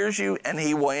he hears you and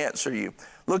he will answer you.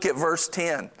 Look at verse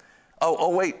 10.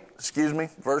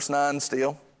 Verse 9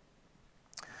 still.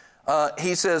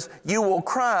 He says, you will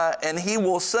cry and he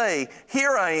will say,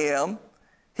 here I am.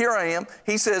 Here I am.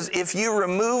 He says, if you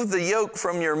remove the yoke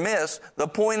from your midst, the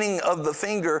pointing of the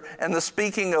finger and the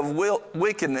speaking of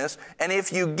wickedness, and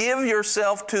if you give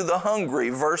yourself to the hungry,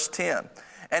 verse 10,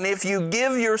 and if you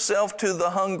give yourself to the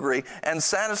hungry and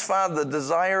satisfy the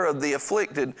desire of the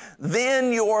afflicted,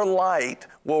 then your light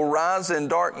will rise in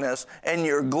darkness and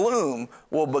your gloom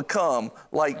will become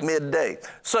like midday.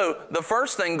 So the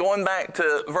first thing, going back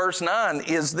to verse 9,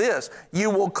 is this. You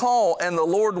will call and the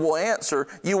Lord will answer.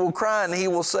 You will cry and he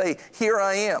will say, here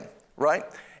I am, right?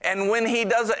 And when he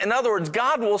does it, in other words,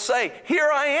 God will say, here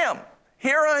I am,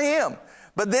 here I am.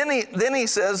 But then he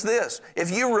says this,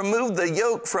 if you remove the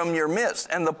yoke from your midst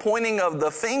and the pointing of the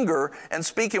finger and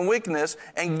speaking wickedness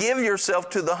and give yourself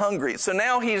to the hungry. So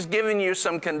now he's giving you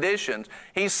some conditions.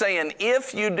 He's saying,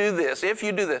 if you do this,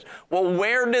 well,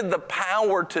 where did the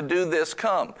power to do this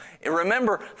come? And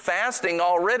remember, fasting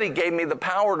already gave me the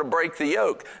power to break the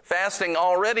yoke. Fasting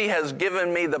already has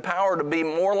given me the power to be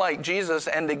more like Jesus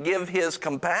and to give his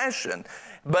compassion.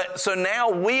 But so now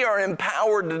we are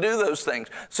empowered to do those things.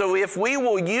 So if we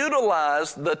will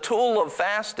utilize the tool of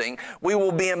fasting, we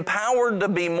will be empowered to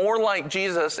be more like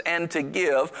Jesus and to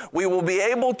give. We will be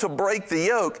able to break the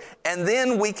yoke, and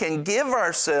then we can give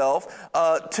ourselves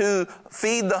to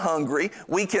feed the hungry.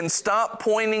 We can stop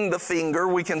pointing the finger.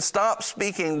 We can stop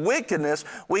speaking wickedness.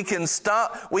 We can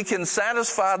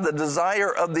satisfy the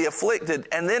desire of the afflicted.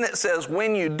 And then it says,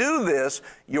 when you do this,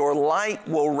 your light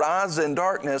will rise in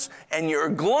darkness and your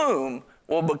gloom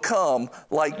will become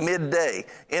like midday.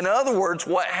 In other words,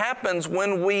 what happens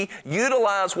when we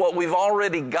utilize what we've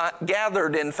already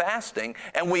gathered in fasting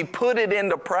and we put it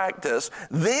into practice,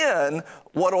 then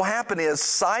what will happen is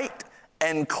sight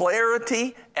and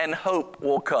clarity and hope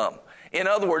will come. In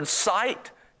other words,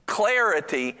 sight,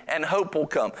 clarity, and hope will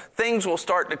come. Things will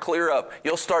start to clear up.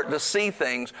 You'll start to see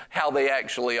things how they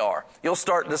actually are. You'll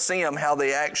start to see them how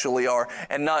they actually are,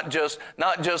 and not just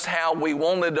how we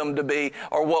wanted them to be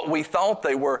or what we thought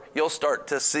they were. You'll start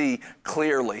to see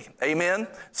clearly. Amen?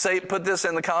 Put this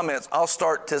in the comments. I'll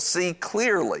start to see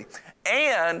clearly.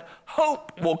 And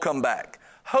hope will come back.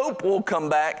 Hope will come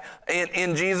back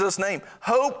in Jesus' name.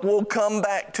 Hope will come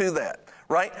back to that.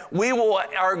 Right?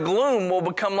 Our gloom will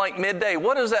become like midday.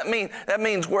 What does that mean? That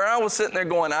means where I was sitting there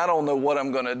going, I don't know what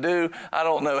I'm going to do. I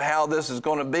don't know how this is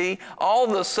going to be. All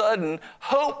of a sudden,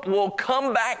 hope will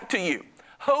come back to you.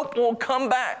 Hope will come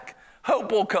back.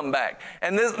 Hope will come back.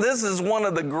 And this is one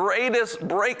of the greatest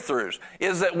breakthroughs,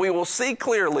 is that we will see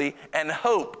clearly and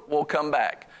hope will come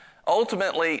back.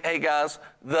 Ultimately, hey guys,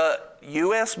 the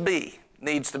USB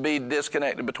needs to be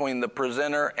disconnected between the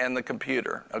presenter and the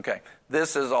computer. Okay,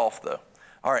 this is off though.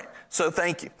 All right, so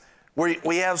thank you.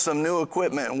 We have some new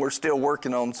equipment and we're still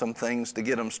working on some things to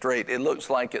get them straight. It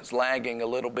looks like it's lagging a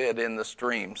little bit in the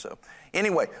stream. So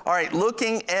anyway, all right,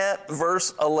 looking at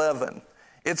verse 11.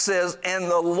 It says, and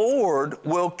the Lord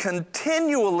will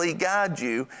continually guide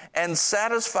you and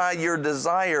satisfy your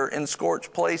desire in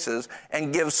scorched places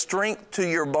and give strength to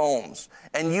your bones.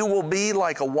 And you will be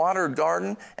like a watered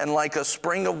garden and like a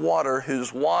spring of water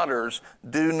whose waters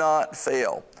do not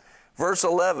fail. Verse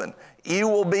 11, you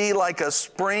will be like a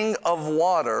spring of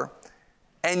water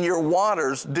and your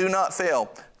waters do not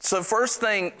fail. So first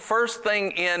thing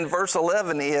in verse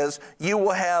 11 is you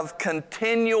will have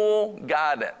continual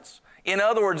guidance. In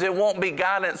other words, it won't be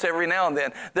guidance every now and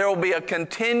then. There will be a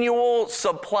continual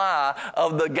supply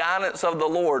of the guidance of the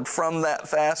Lord from that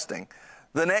fasting.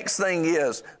 The next thing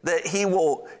is that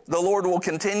the Lord will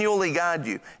continually guide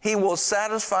you. He will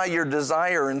satisfy your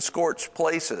desire in scorched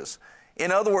places.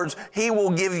 In other words, He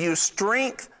will give you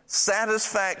strength,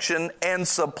 satisfaction, and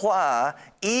supply,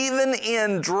 even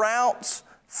in droughts,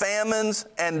 famines,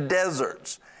 and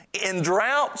deserts. In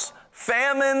droughts,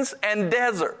 famines, and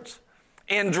deserts.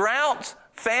 In droughts,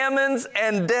 famines,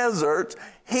 and deserts,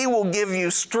 He will give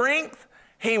you strength,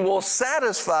 He will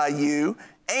satisfy you,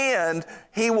 and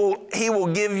He will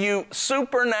give you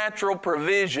supernatural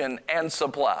provision and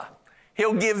supply.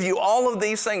 He'll give you all of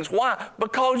these things. Why?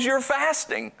 Because you're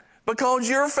fasting. Because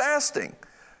you're fasting.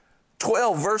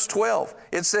 12, verse 12,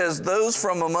 it says, those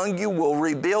from among you will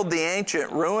rebuild the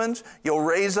ancient ruins. You'll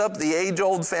raise up the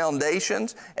age-old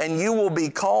foundations, and you will be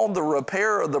called the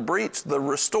repairer of the breach, the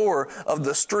restorer of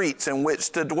the streets in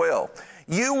which to dwell.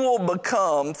 you will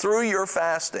become, through your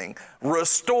fasting,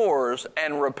 restores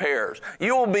and repairs.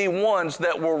 You will be ones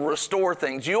that will restore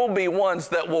things. You will be ones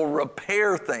that will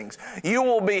repair things. You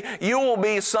will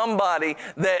be somebody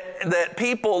that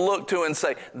people look to and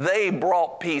say, they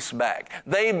brought peace back.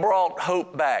 They brought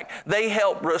hope back. They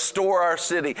helped restore our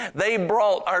city. They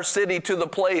brought our city to the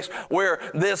place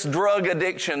where this drug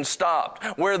addiction stopped,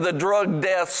 where the drug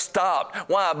death stopped.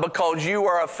 Why? Because you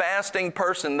are a fasting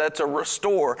person that's a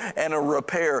restore and a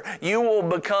repair. You will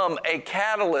become a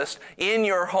catalyst in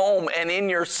your home and in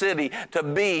your city to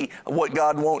be what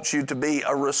God wants you to be,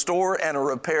 a restore and a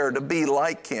repair, to be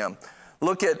like Him.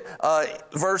 Look at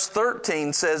verse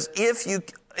 13 says,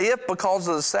 if because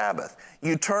of the Sabbath,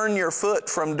 you turn your foot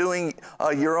from doing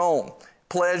your own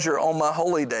pleasure on my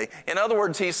holy day. In other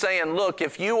words, he's saying, look,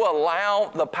 if you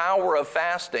allow the power of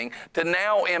fasting to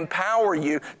now empower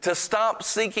you to stop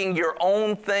seeking your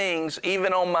own things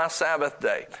even on my Sabbath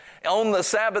day. On the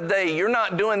Sabbath day, you're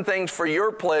not doing things for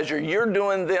your pleasure. You're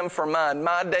doing them for mine.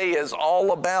 My day is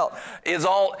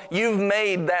you've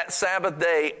made that Sabbath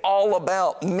day all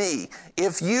about me.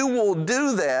 If you will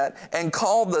do that and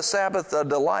call the Sabbath a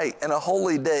delight and a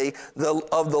holy day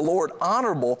of the Lord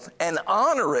honorable and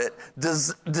honor it,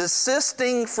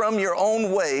 desisting from your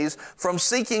own ways, from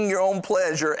seeking your own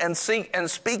pleasure and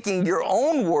speaking your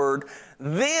own word,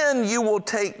 then you will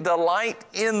take delight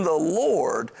in the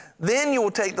Lord. Then you will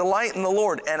take delight in the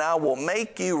Lord, and I will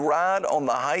make you ride on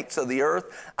the heights of the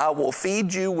earth. I will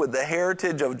feed you with the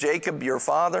heritage of Jacob your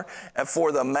father, and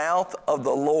for the mouth of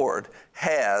the Lord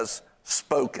has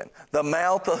spoken. The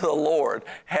mouth of the Lord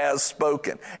has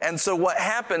spoken. And so what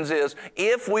happens is,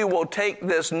 if we will take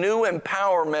this new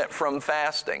empowerment from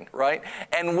fasting, right,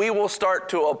 and we will start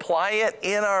to apply it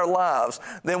in our lives,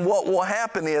 then what will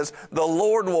happen is the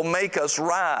Lord will make us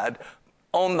ride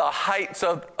on the heights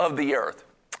of the earth.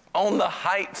 On the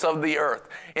heights of the earth.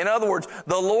 In other words,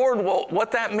 the Lord will,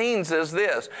 what that means is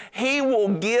this: He will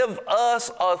give us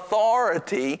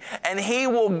authority, and He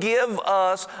will give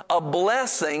us a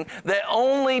blessing that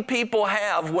only people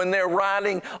have when they're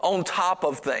riding on top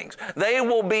of things. They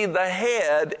will be the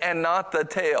head and not the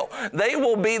tail. They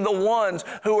will be the ones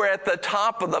who are at the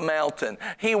top of the mountain.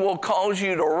 He will cause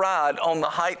you to ride on the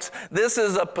heights. This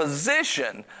is a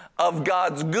position of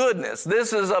God's goodness.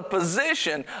 This is a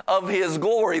position of His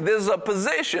glory. This is a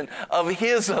position of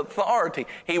His authority.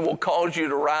 He will cause you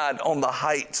to ride on the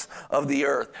heights of the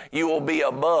earth. You will be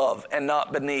above and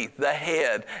not beneath, the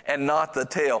head and not the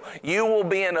tail. You will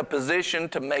be in a position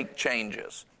to make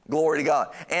changes. Glory to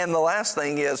God. And the last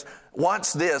thing is,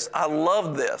 watch this. I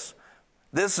love this.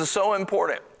 This is so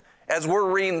important. As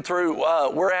we're reading through,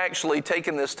 we're actually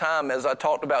taking this time, as I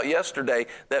talked about yesterday,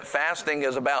 that fasting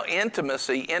is about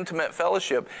intimacy, intimate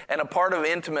fellowship. And a part of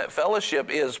intimate fellowship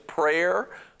is prayer,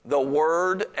 the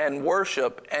word, and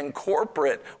worship, and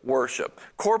corporate worship,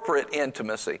 corporate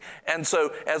intimacy. And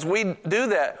so as we do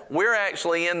that, we're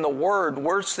actually in the word.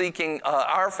 We're seeking,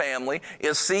 our family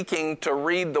is seeking to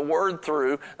read the word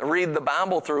through, read the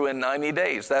Bible through in 90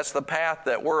 days. That's the path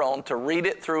that we're on, to read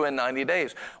it through in 90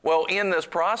 days. Well, in this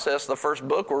process, the first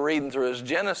book we're reading through is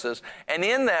Genesis. And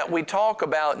in that, we talk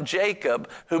about Jacob,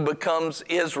 who becomes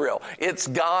Israel. It's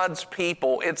God's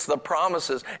people. It's the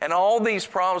promises. And all these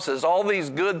promises, all these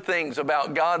good things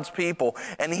about God's people.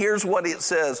 And here's what it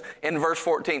says in verse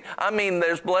 14. I mean,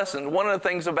 there's blessings. One of the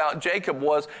things about Jacob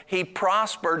was he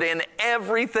prospered in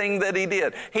everything that he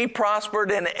did. He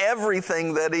prospered in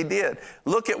everything that he did.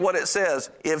 Look at what it says.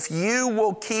 If you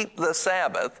will keep the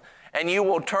Sabbath, and you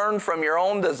will turn from your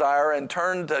own desire and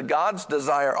turn to God's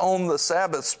desire on the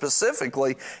Sabbath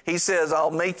specifically, he says,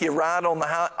 I'll make you ride on the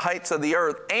heights of the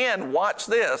earth. And watch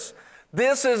this.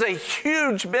 This is a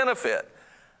huge benefit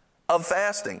of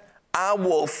fasting. I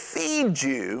will feed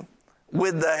you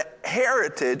with the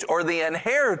heritage or the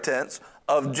inheritance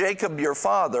of Jacob your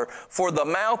father, for the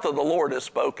mouth of the Lord has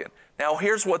spoken. Now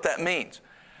here's what that means.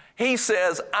 He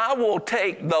says, I will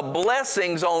take the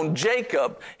blessings on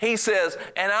Jacob. He says,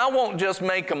 and I won't just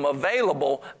make them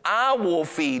available. I will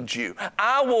feed you.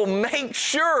 I will make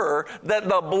sure that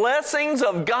the blessings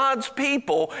of God's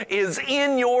people is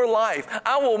in your life.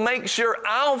 I will make sure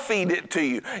I'll feed it to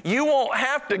you. You won't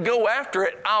have to go after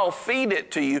it. I'll feed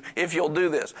it to you if you'll do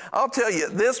this. I'll tell you,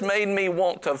 this made me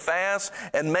want to fast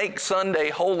and make Sunday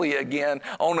holy again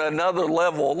on another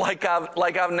level like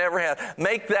I've never had.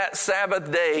 Make that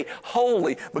Sabbath day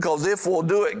holy, because if we'll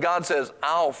do it, God says,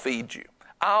 I'll feed you.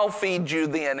 I'll feed you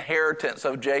the inheritance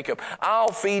of Jacob.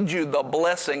 I'll feed you the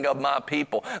blessing of my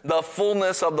people, the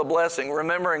fullness of the blessing.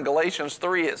 Remember in Galatians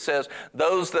 3, it says,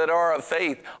 those that are of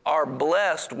faith are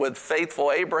blessed with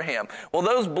faithful Abraham. Well,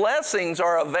 those blessings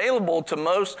are available to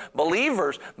most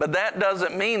believers, but that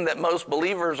doesn't mean that most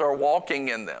believers are walking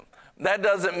in them. That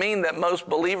doesn't mean that most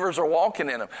believers are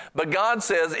walking in them. But God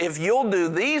says, if you'll do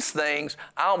these things,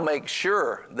 I'll make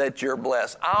sure that you're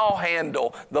blessed. I'll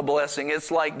handle the blessing. It's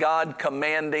like God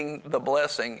commanding the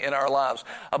blessing in our lives.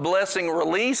 A blessing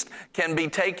released can be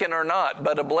taken or not,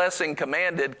 but a blessing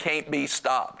commanded can't be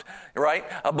stopped. Right?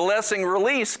 A blessing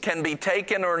released can be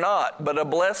taken or not, but a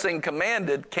blessing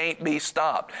commanded can't be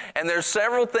stopped. And there's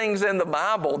several things in the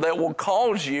Bible that will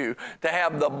cause you to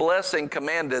have the blessing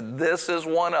commanded. This is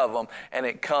one of them, and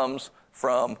it comes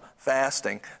from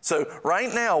fasting. So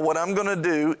right now, what I'm going to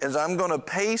do is I'm going to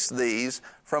paste these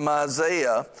from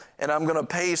Isaiah, and I'm going to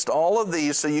paste all of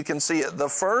these so you can see it. The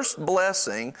first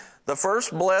blessing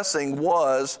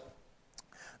was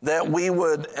that we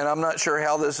would, and I'm not sure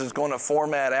how this is going to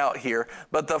format out here,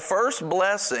 but the first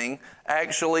blessing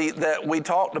actually that we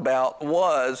talked about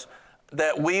was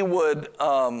that we would,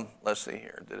 let's see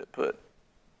here, did it put,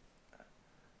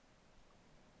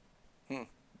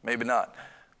 maybe not.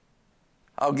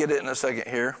 I'll get it in a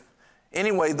second here.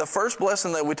 Anyway, the first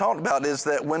blessing that we talked about is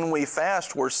that when we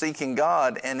fast, we're seeking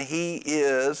God, and He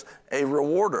is a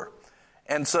rewarder.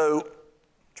 And so,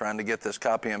 trying to get this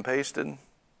copy and pasted.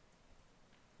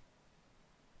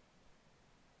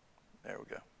 There we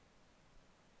go.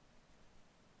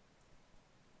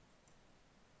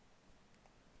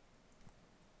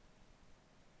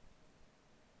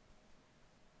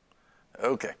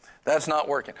 Okay, that's not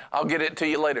working. I'll get it to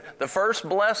you later. The first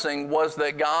blessing was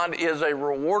that God is a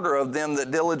rewarder of them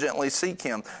that diligently seek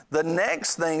Him. The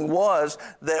next thing was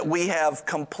that we have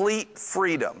complete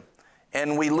freedom,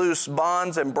 and we loose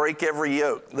bonds and break every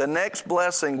yoke. The next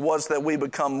blessing was that we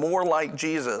become more like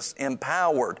Jesus,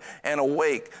 empowered and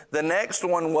awake. The next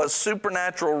one was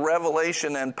supernatural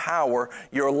revelation and power.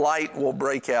 Your light will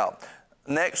break out.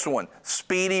 Next one,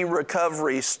 speedy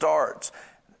recovery starts.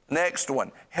 Next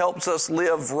one, helps us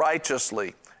live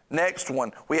righteously. Next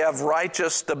one, we have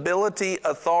righteous stability,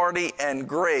 authority, and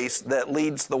grace that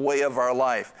leads the way of our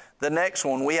life. The next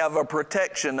one, we have a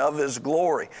protection of His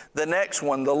glory. The next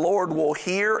one, the Lord will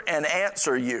hear and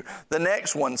answer you. The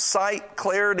next one, sight,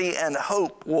 clarity, and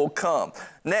hope will come.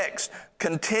 Next,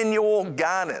 continual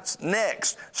guidance.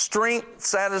 Next, strength,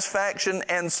 satisfaction,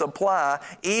 and supply,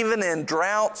 even in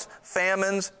droughts,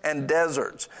 famines, and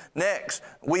deserts. Next,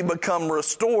 we become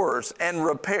restorers and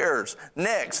repairers.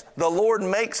 Next, the Lord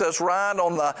makes us ride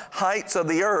on the heights of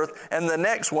the earth. And the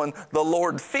next one, the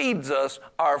Lord feeds us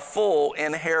our full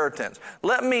inheritance.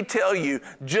 Let me tell you,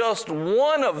 just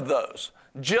one of those,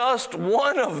 just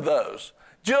one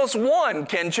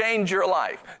can change your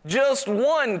life. Just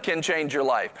one can change your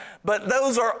life. But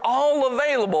those are all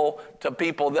available to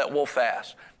people that will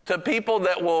fast, to people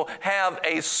that will have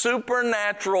a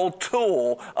supernatural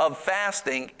tool of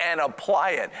fasting and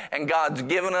apply it. And God's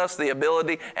given us the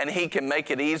ability, and He can make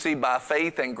it easy by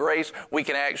faith and grace. We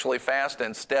can actually fast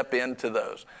and step into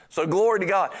those. So glory to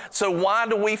God. So why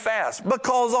do we fast?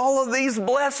 Because all of these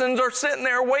blessings are sitting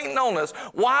there waiting on us.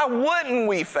 Why wouldn't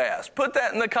we fast? Put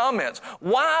that in the comments.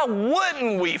 Why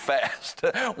wouldn't we fast?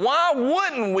 Why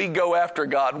wouldn't we go after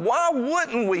God? Why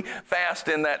wouldn't we fast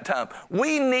in that time?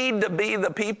 We need to be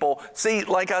the people. See,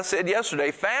 like I said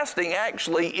yesterday, fasting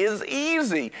actually is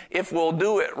easy if we'll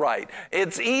do it right.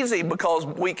 It's easy because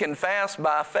we can fast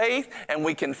by faith and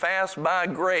we can fast by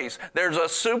grace. There's a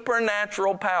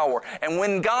supernatural power. And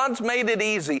when God's made it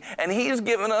easy and He's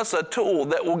given us a tool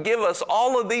that will give us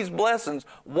all of these blessings,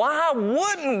 why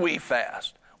wouldn't we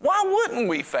fast? Why wouldn't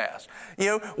we fast?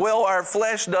 Well, our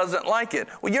flesh doesn't like it.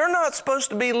 Well, you're not supposed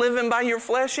to be living by your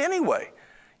flesh anyway.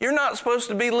 You're not supposed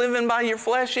to be living by your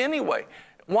flesh anyway.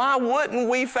 Why wouldn't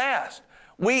we fast?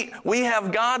 We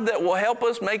have God that will help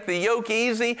us make the yoke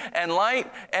easy and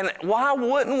light, and why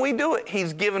wouldn't we do it?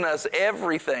 He's given us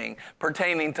everything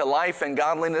pertaining to life and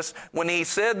godliness. When He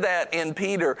said that in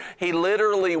Peter, He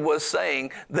literally was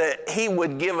saying that He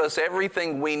would give us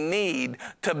everything we need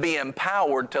to be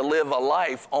empowered to live a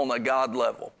life on a God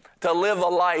level. To live a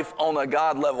life on a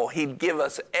God level. He'd give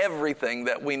us everything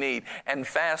that we need, and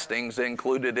fasting's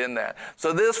included in that.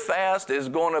 So this fast is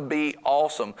going to be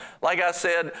awesome. Like I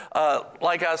said,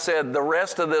 the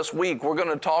rest of this week we're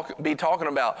going to be talking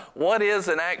about what is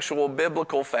an actual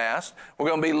biblical fast. We're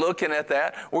going to be looking at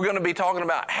that. We're going to be talking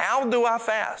about how do I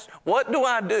fast? What do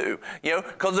I do?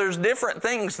 Because there's different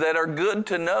things that are good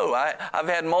to know. I've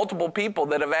had multiple people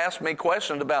that have asked me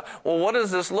questions about, well, what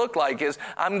does this look like?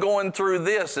 I'm going through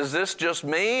this. Is is this just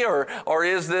me or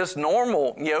is this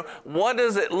normal? What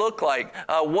does it look like?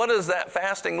 What does that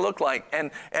fasting look like?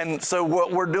 And so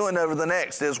what we're doing over the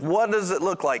next is, what does it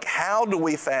look like? How do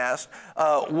we fast?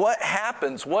 What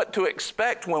happens? What to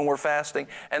expect when we're fasting?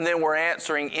 And then we're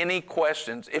answering any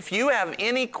questions. If you have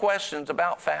any questions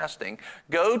about fasting,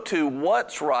 go to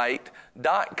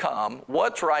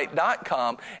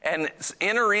whatsright.com, and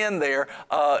enter in there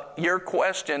your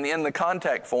question in the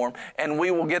contact form, and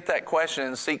we will get that question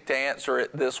and seek to answer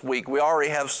it this week. We already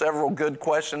have several good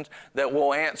questions that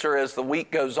we'll answer as the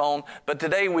week goes on, but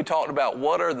today we talked about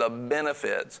what are the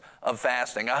benefits of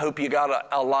fasting. I hope you got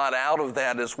a lot out of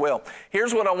that as well.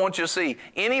 Here's what I want you to see.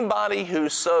 Anybody who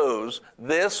sows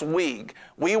this week,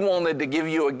 we wanted to give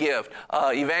you a gift.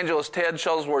 Evangelist Ted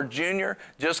Shuttlesworth Jr.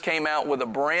 just came out with a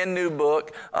brand new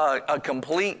book, a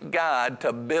complete guide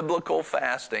to biblical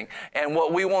fasting. And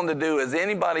what we want to do is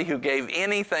anybody who gave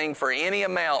anything for any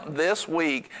amount this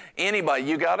week, anybody,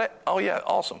 you got it? Oh yeah,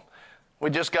 awesome. We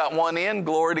just got one in,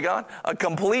 glory to God. A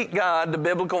complete guide to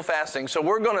biblical fasting. So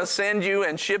we're going to send you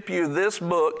and ship you this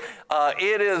book.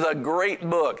 It is a great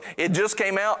book. It just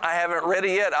came out. I haven't read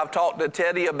it yet. I've talked to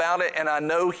Teddy about it, and I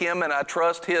know him, and I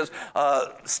trust his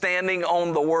standing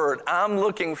on the Word. I'm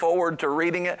looking forward to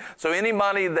reading it. So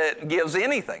anybody that gives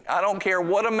anything, I don't care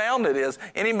what amount it is,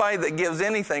 anybody that gives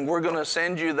anything, we're going to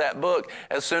send you that book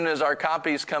as soon as our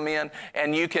copies come in.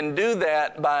 And you can do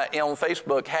that by on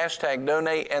Facebook,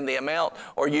 #donate and the amount.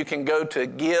 Or you can go to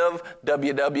giveww.org.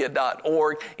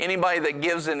 Anybody that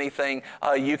gives anything,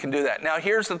 you can do that. Now,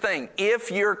 here's the thing.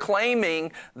 If you're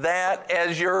claiming that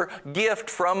as your gift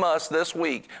from us this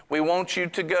week, we want you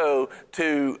to go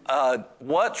to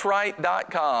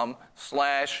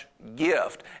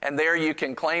whatsright.com/gift. And there you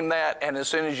can claim that, and as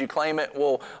soon as you claim it,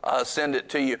 we'll send it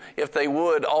to you. If they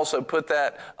would, also put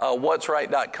that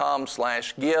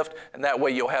whatsright.com/gift, and that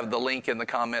way you'll have the link in the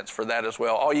comments for that as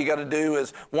well. All you got to do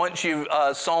is, once you've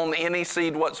sown any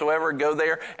seed whatsoever, go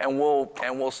there, and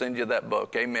we'll send you that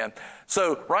book. Amen.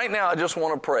 So right now, I just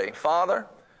want to pray. Father,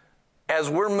 as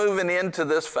we're moving into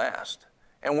this fast,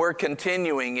 and we're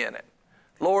continuing in it,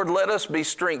 Lord, let us be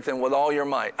strengthened with all your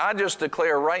might. I just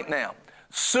declare right now,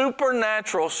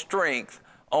 supernatural strength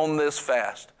on this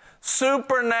fast.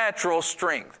 Supernatural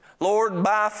strength. Lord,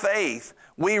 by faith,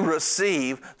 we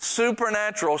receive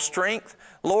supernatural strength,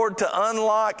 Lord, to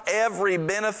unlock every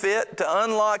benefit, to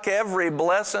unlock every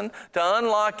blessing, to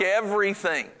unlock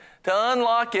everything, to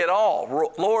unlock it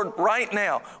all. Lord, right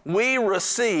now, we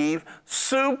receive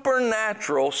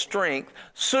supernatural strength,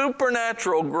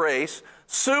 supernatural grace,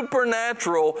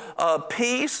 supernatural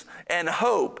peace and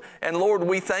hope. And Lord,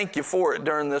 we thank you for it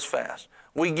during this fast.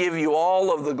 We give you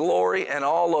all of the glory and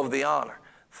all of the honor.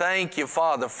 Thank you,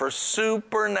 Father, for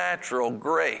supernatural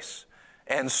grace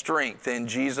and strength in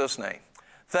Jesus' name.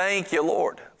 Thank you,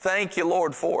 Lord. Thank you,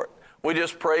 Lord, for it. We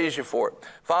just praise you for it.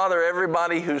 Father,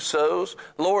 everybody who sows,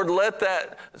 Lord, let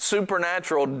that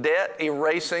supernatural debt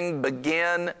erasing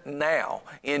begin now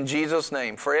in Jesus'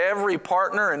 name. For every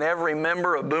partner and every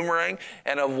member of Boomerang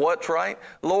and of What's Right,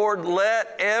 Lord,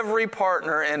 let every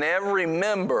partner and every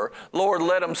member, Lord,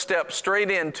 let them step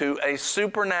straight into a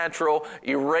supernatural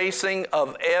erasing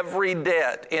of every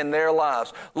debt in their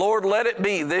lives. Lord, let it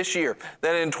be this year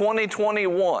that in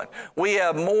 2021, we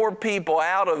have more people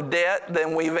out of debt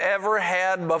than we've ever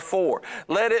had before.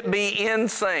 Let it be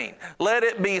insane. Let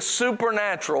it be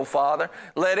supernatural, Father.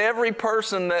 Let every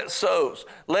person that sows,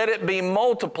 let it be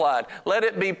multiplied. Let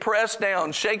it be pressed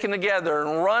down, shaken together,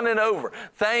 and running over.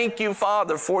 Thank you,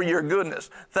 Father, for your goodness.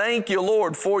 Thank you,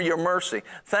 Lord, for your mercy.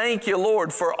 Thank you,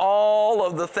 Lord, for all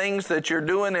of the things that you're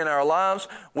doing in our lives.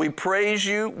 We praise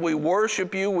you. We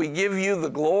worship you. We give you the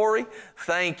glory.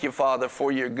 Thank you, Father,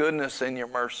 for your goodness and your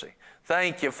mercy.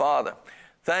 Thank you, Father.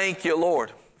 Thank you,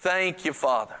 Lord. Thank you,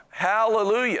 Father.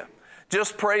 Hallelujah.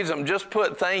 Just praise Him. Just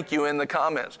put thank you in the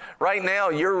comments. Right now,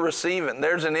 you're receiving.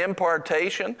 There's an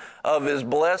impartation of His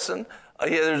blessing.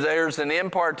 There's an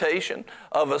impartation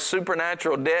of a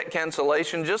supernatural debt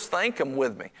cancellation. Just thank Him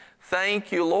with me.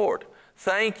 Thank you, Lord.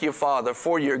 Thank you, Father,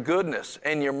 for your goodness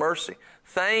and your mercy.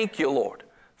 Thank you, Lord.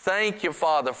 Thank you,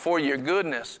 Father, for your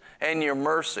goodness and your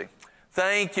mercy.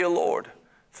 Thank you, Lord.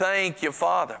 Thank you,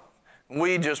 Father.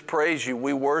 We just praise you.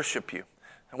 We worship you.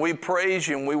 We praise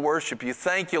you and we worship you.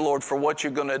 Thank you, Lord, for what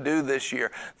you're going to do this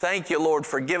year. Thank you, Lord,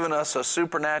 for giving us a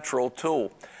supernatural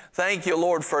tool. Thank you,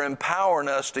 Lord, for empowering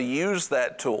us to use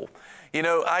that tool. You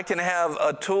know, I can have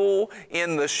a tool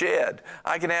in the shed.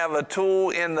 I can have a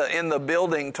tool in the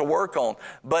building to work on.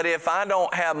 But if I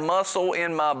don't have muscle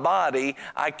in my body,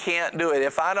 I can't do it.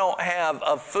 If I don't have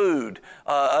a food,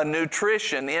 a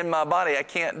nutrition in my body, I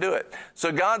can't do it.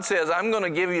 So God says, I'm going to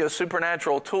give you a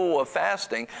supernatural tool of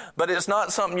fasting, but it's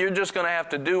not something you're just going to have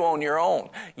to do on your own.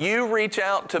 You reach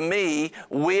out to me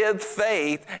with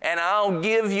faith, and I'll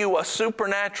give you a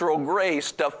supernatural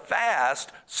grace to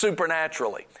fast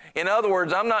supernaturally. In other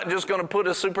words, I'm not just going to put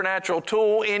a supernatural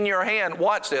tool in your hand.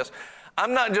 Watch this.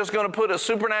 I'm not just going to put a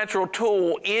supernatural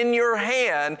tool in your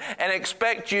hand and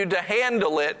expect you to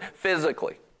handle it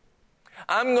physically.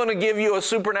 I'm going to give you a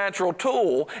supernatural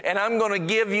tool, and I'm going to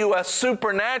give you a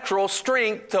supernatural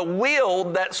strength to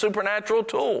wield that supernatural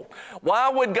tool. Why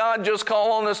would God just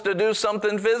call on us to do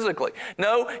something physically?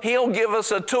 No, He'll give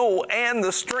us a tool and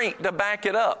the strength to back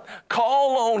it up.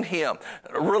 Call on Him.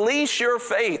 Release your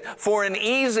faith for an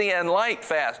easy and light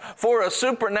fast, for a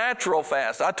supernatural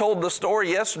fast. I told the story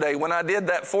yesterday when I did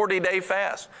that 40-day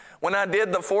fast. When I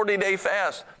did the 40-day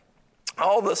fast,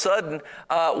 all of a sudden,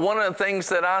 one of the things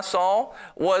that I saw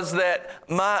was that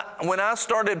when I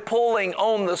started pulling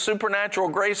on the supernatural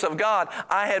grace of God,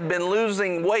 I had been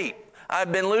losing weight.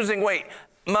 I'd been losing weight.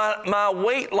 My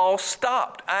weight loss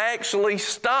stopped. I actually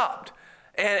stopped.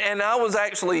 And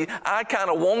I kind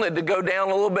of wanted to go down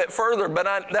a little bit further,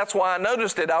 but that's why I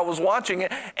noticed it. I was watching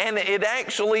it, and it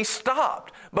actually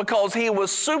stopped because He was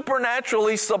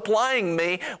supernaturally supplying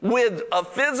me with a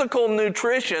physical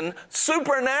nutrition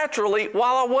supernaturally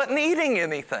while I wasn't eating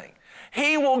anything.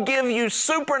 He will give you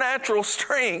supernatural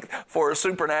strength for a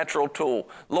supernatural tool.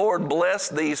 Lord, bless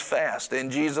these fasts in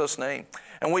Jesus' name.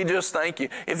 And we just thank you.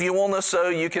 If you want to sow,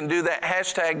 you can do that.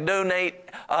 Hashtag donate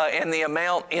and the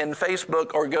amount in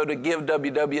Facebook, or go to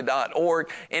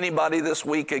giveww.org. Anybody this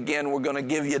week, again, we're going to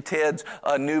give you Ted's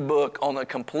new book on a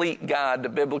complete guide to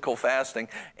biblical fasting.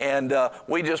 And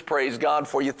we just praise God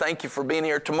for you. Thank you for being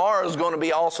here. Tomorrow is going to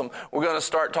be awesome. We're going to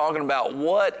start talking about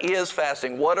what is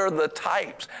fasting. What are the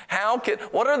types?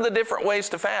 What are the different ways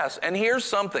to fast? And here's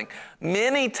something.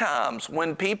 Many times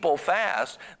when people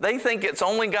fast, they think it's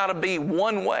only got to be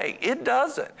one way. It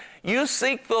doesn't. You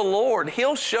seek the Lord.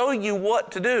 He'll show you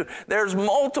what to do. There's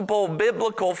multiple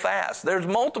biblical fasts. There's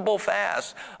multiple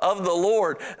fasts of the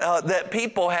Lord that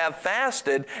people have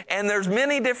fasted, and there's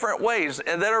many different ways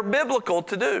that are biblical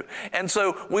to do. And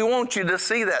so we want you to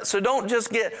see that. So don't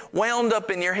just get wound up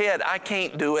in your head, I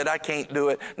can't do it, I can't do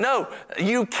it. No,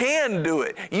 you can do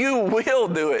it. You will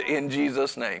do it in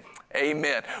Jesus' name.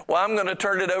 Amen. Well, I'm going to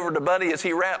turn it over to Buddy as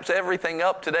he wraps everything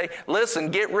up today.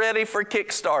 Listen, get ready for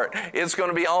Kickstart. It's going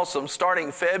to be awesome. Starting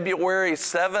February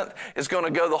 7th, it's going to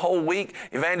go the whole week.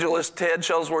 Evangelist Ted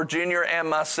Shuttlesworth Jr. and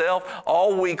myself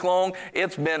all week long.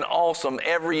 It's been awesome.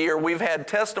 Every year we've had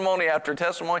testimony after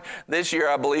testimony. This year,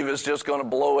 I believe, is just going to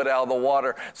blow it out of the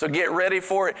water. So get ready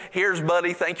for it. Here's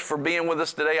Buddy. Thank you for being with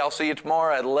us today. I'll see you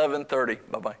tomorrow at 11:30.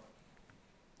 Bye-bye.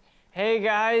 Hey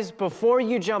guys, before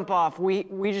you jump off, we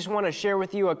just want to share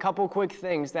with you a couple quick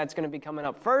things that's going to be coming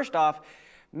up. First off,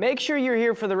 make sure you're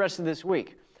here for the rest of this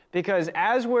week, because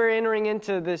as we're entering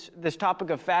into this topic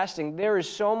of fasting, there is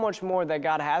so much more that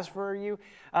God has for you.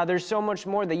 There's so much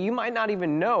more that you might not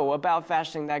even know about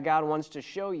fasting that God wants to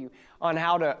show you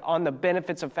on the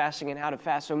benefits of fasting and how to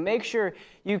fast. So make sure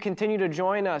you continue to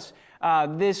join us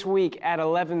this week at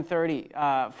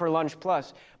 11:30 for Lunch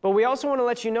Plus. But we also want to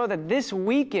let you know that this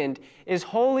weekend is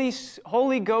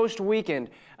Holy Ghost Weekend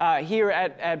here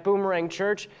at Boomerang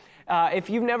Church. If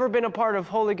you've never been a part of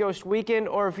Holy Ghost Weekend,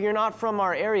 or if you're not from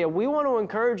our area, we want to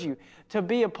encourage you to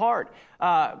be a part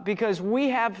because we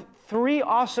have 3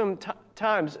 awesome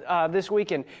times this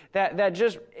weekend that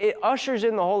just it ushers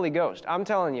in the Holy Ghost. I'm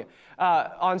telling you.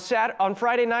 On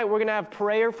Friday night, we're going to have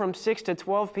prayer from 6 to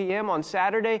 12 p.m. On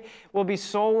Saturday, will be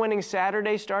Soul Winning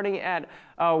Saturday starting at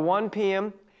 1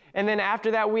 p.m. And then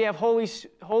after that, we have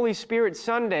Holy Spirit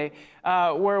Sunday,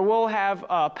 where we'll have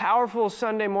a powerful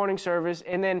Sunday morning service.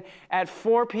 And then at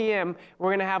 4 p.m., we're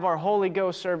going to have our Holy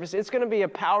Ghost service. It's going to be a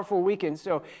powerful weekend.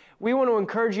 So we want to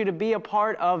encourage you to be a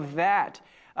part of that.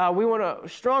 We want to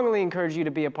strongly encourage you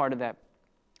to be a part of that.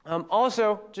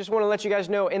 Also, just want to let you guys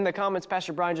know, in the comments,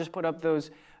 Pastor Brian just put up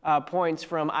those points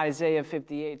from Isaiah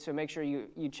 58. So make sure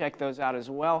you check those out as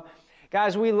well.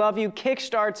 Guys, we love you.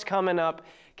 Kickstart's coming up.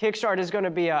 Kickstart is going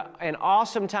to be an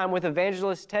awesome time with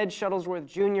evangelist Ted Shuttlesworth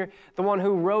Jr., the one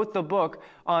who wrote the book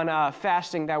on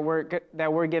fasting that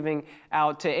we're giving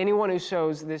out to anyone who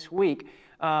sows this week.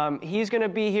 He's going to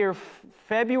be here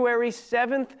February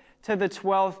 7th to the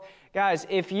 12th. Guys,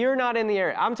 if you're not in the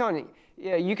area, I'm telling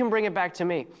you, you can bring it back to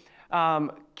me.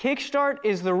 Kickstart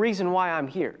is the reason why I'm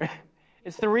here.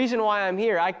 It's the reason why I'm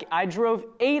here. I drove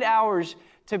 8 hours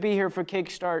to be here for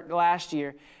Kickstart last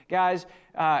year. Guys,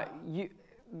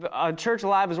 a church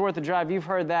alive is worth the drive. You've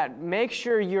heard that. Make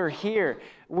sure you're here.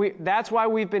 That's why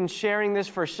we've been sharing this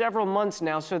for several months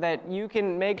now, so that you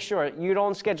can make sure you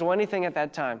don't schedule anything at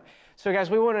that time. So guys,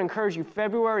 we want to encourage you,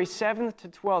 February 7th to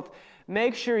 12th,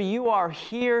 make sure you are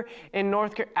here in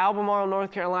Albemarle,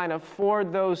 North Carolina for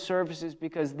those services,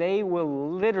 because they will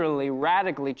literally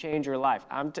radically change your life.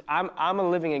 I'm a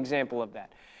living example of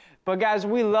that. But guys,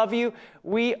 we love you.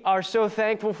 We are so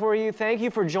thankful for you. Thank you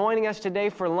for joining us today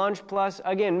for Lunch Plus.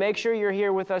 Again, make sure you're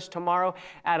here with us tomorrow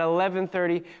at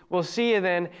 11:30. We'll see you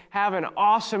then. Have an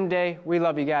awesome day. We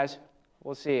love you guys.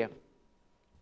 We'll see you.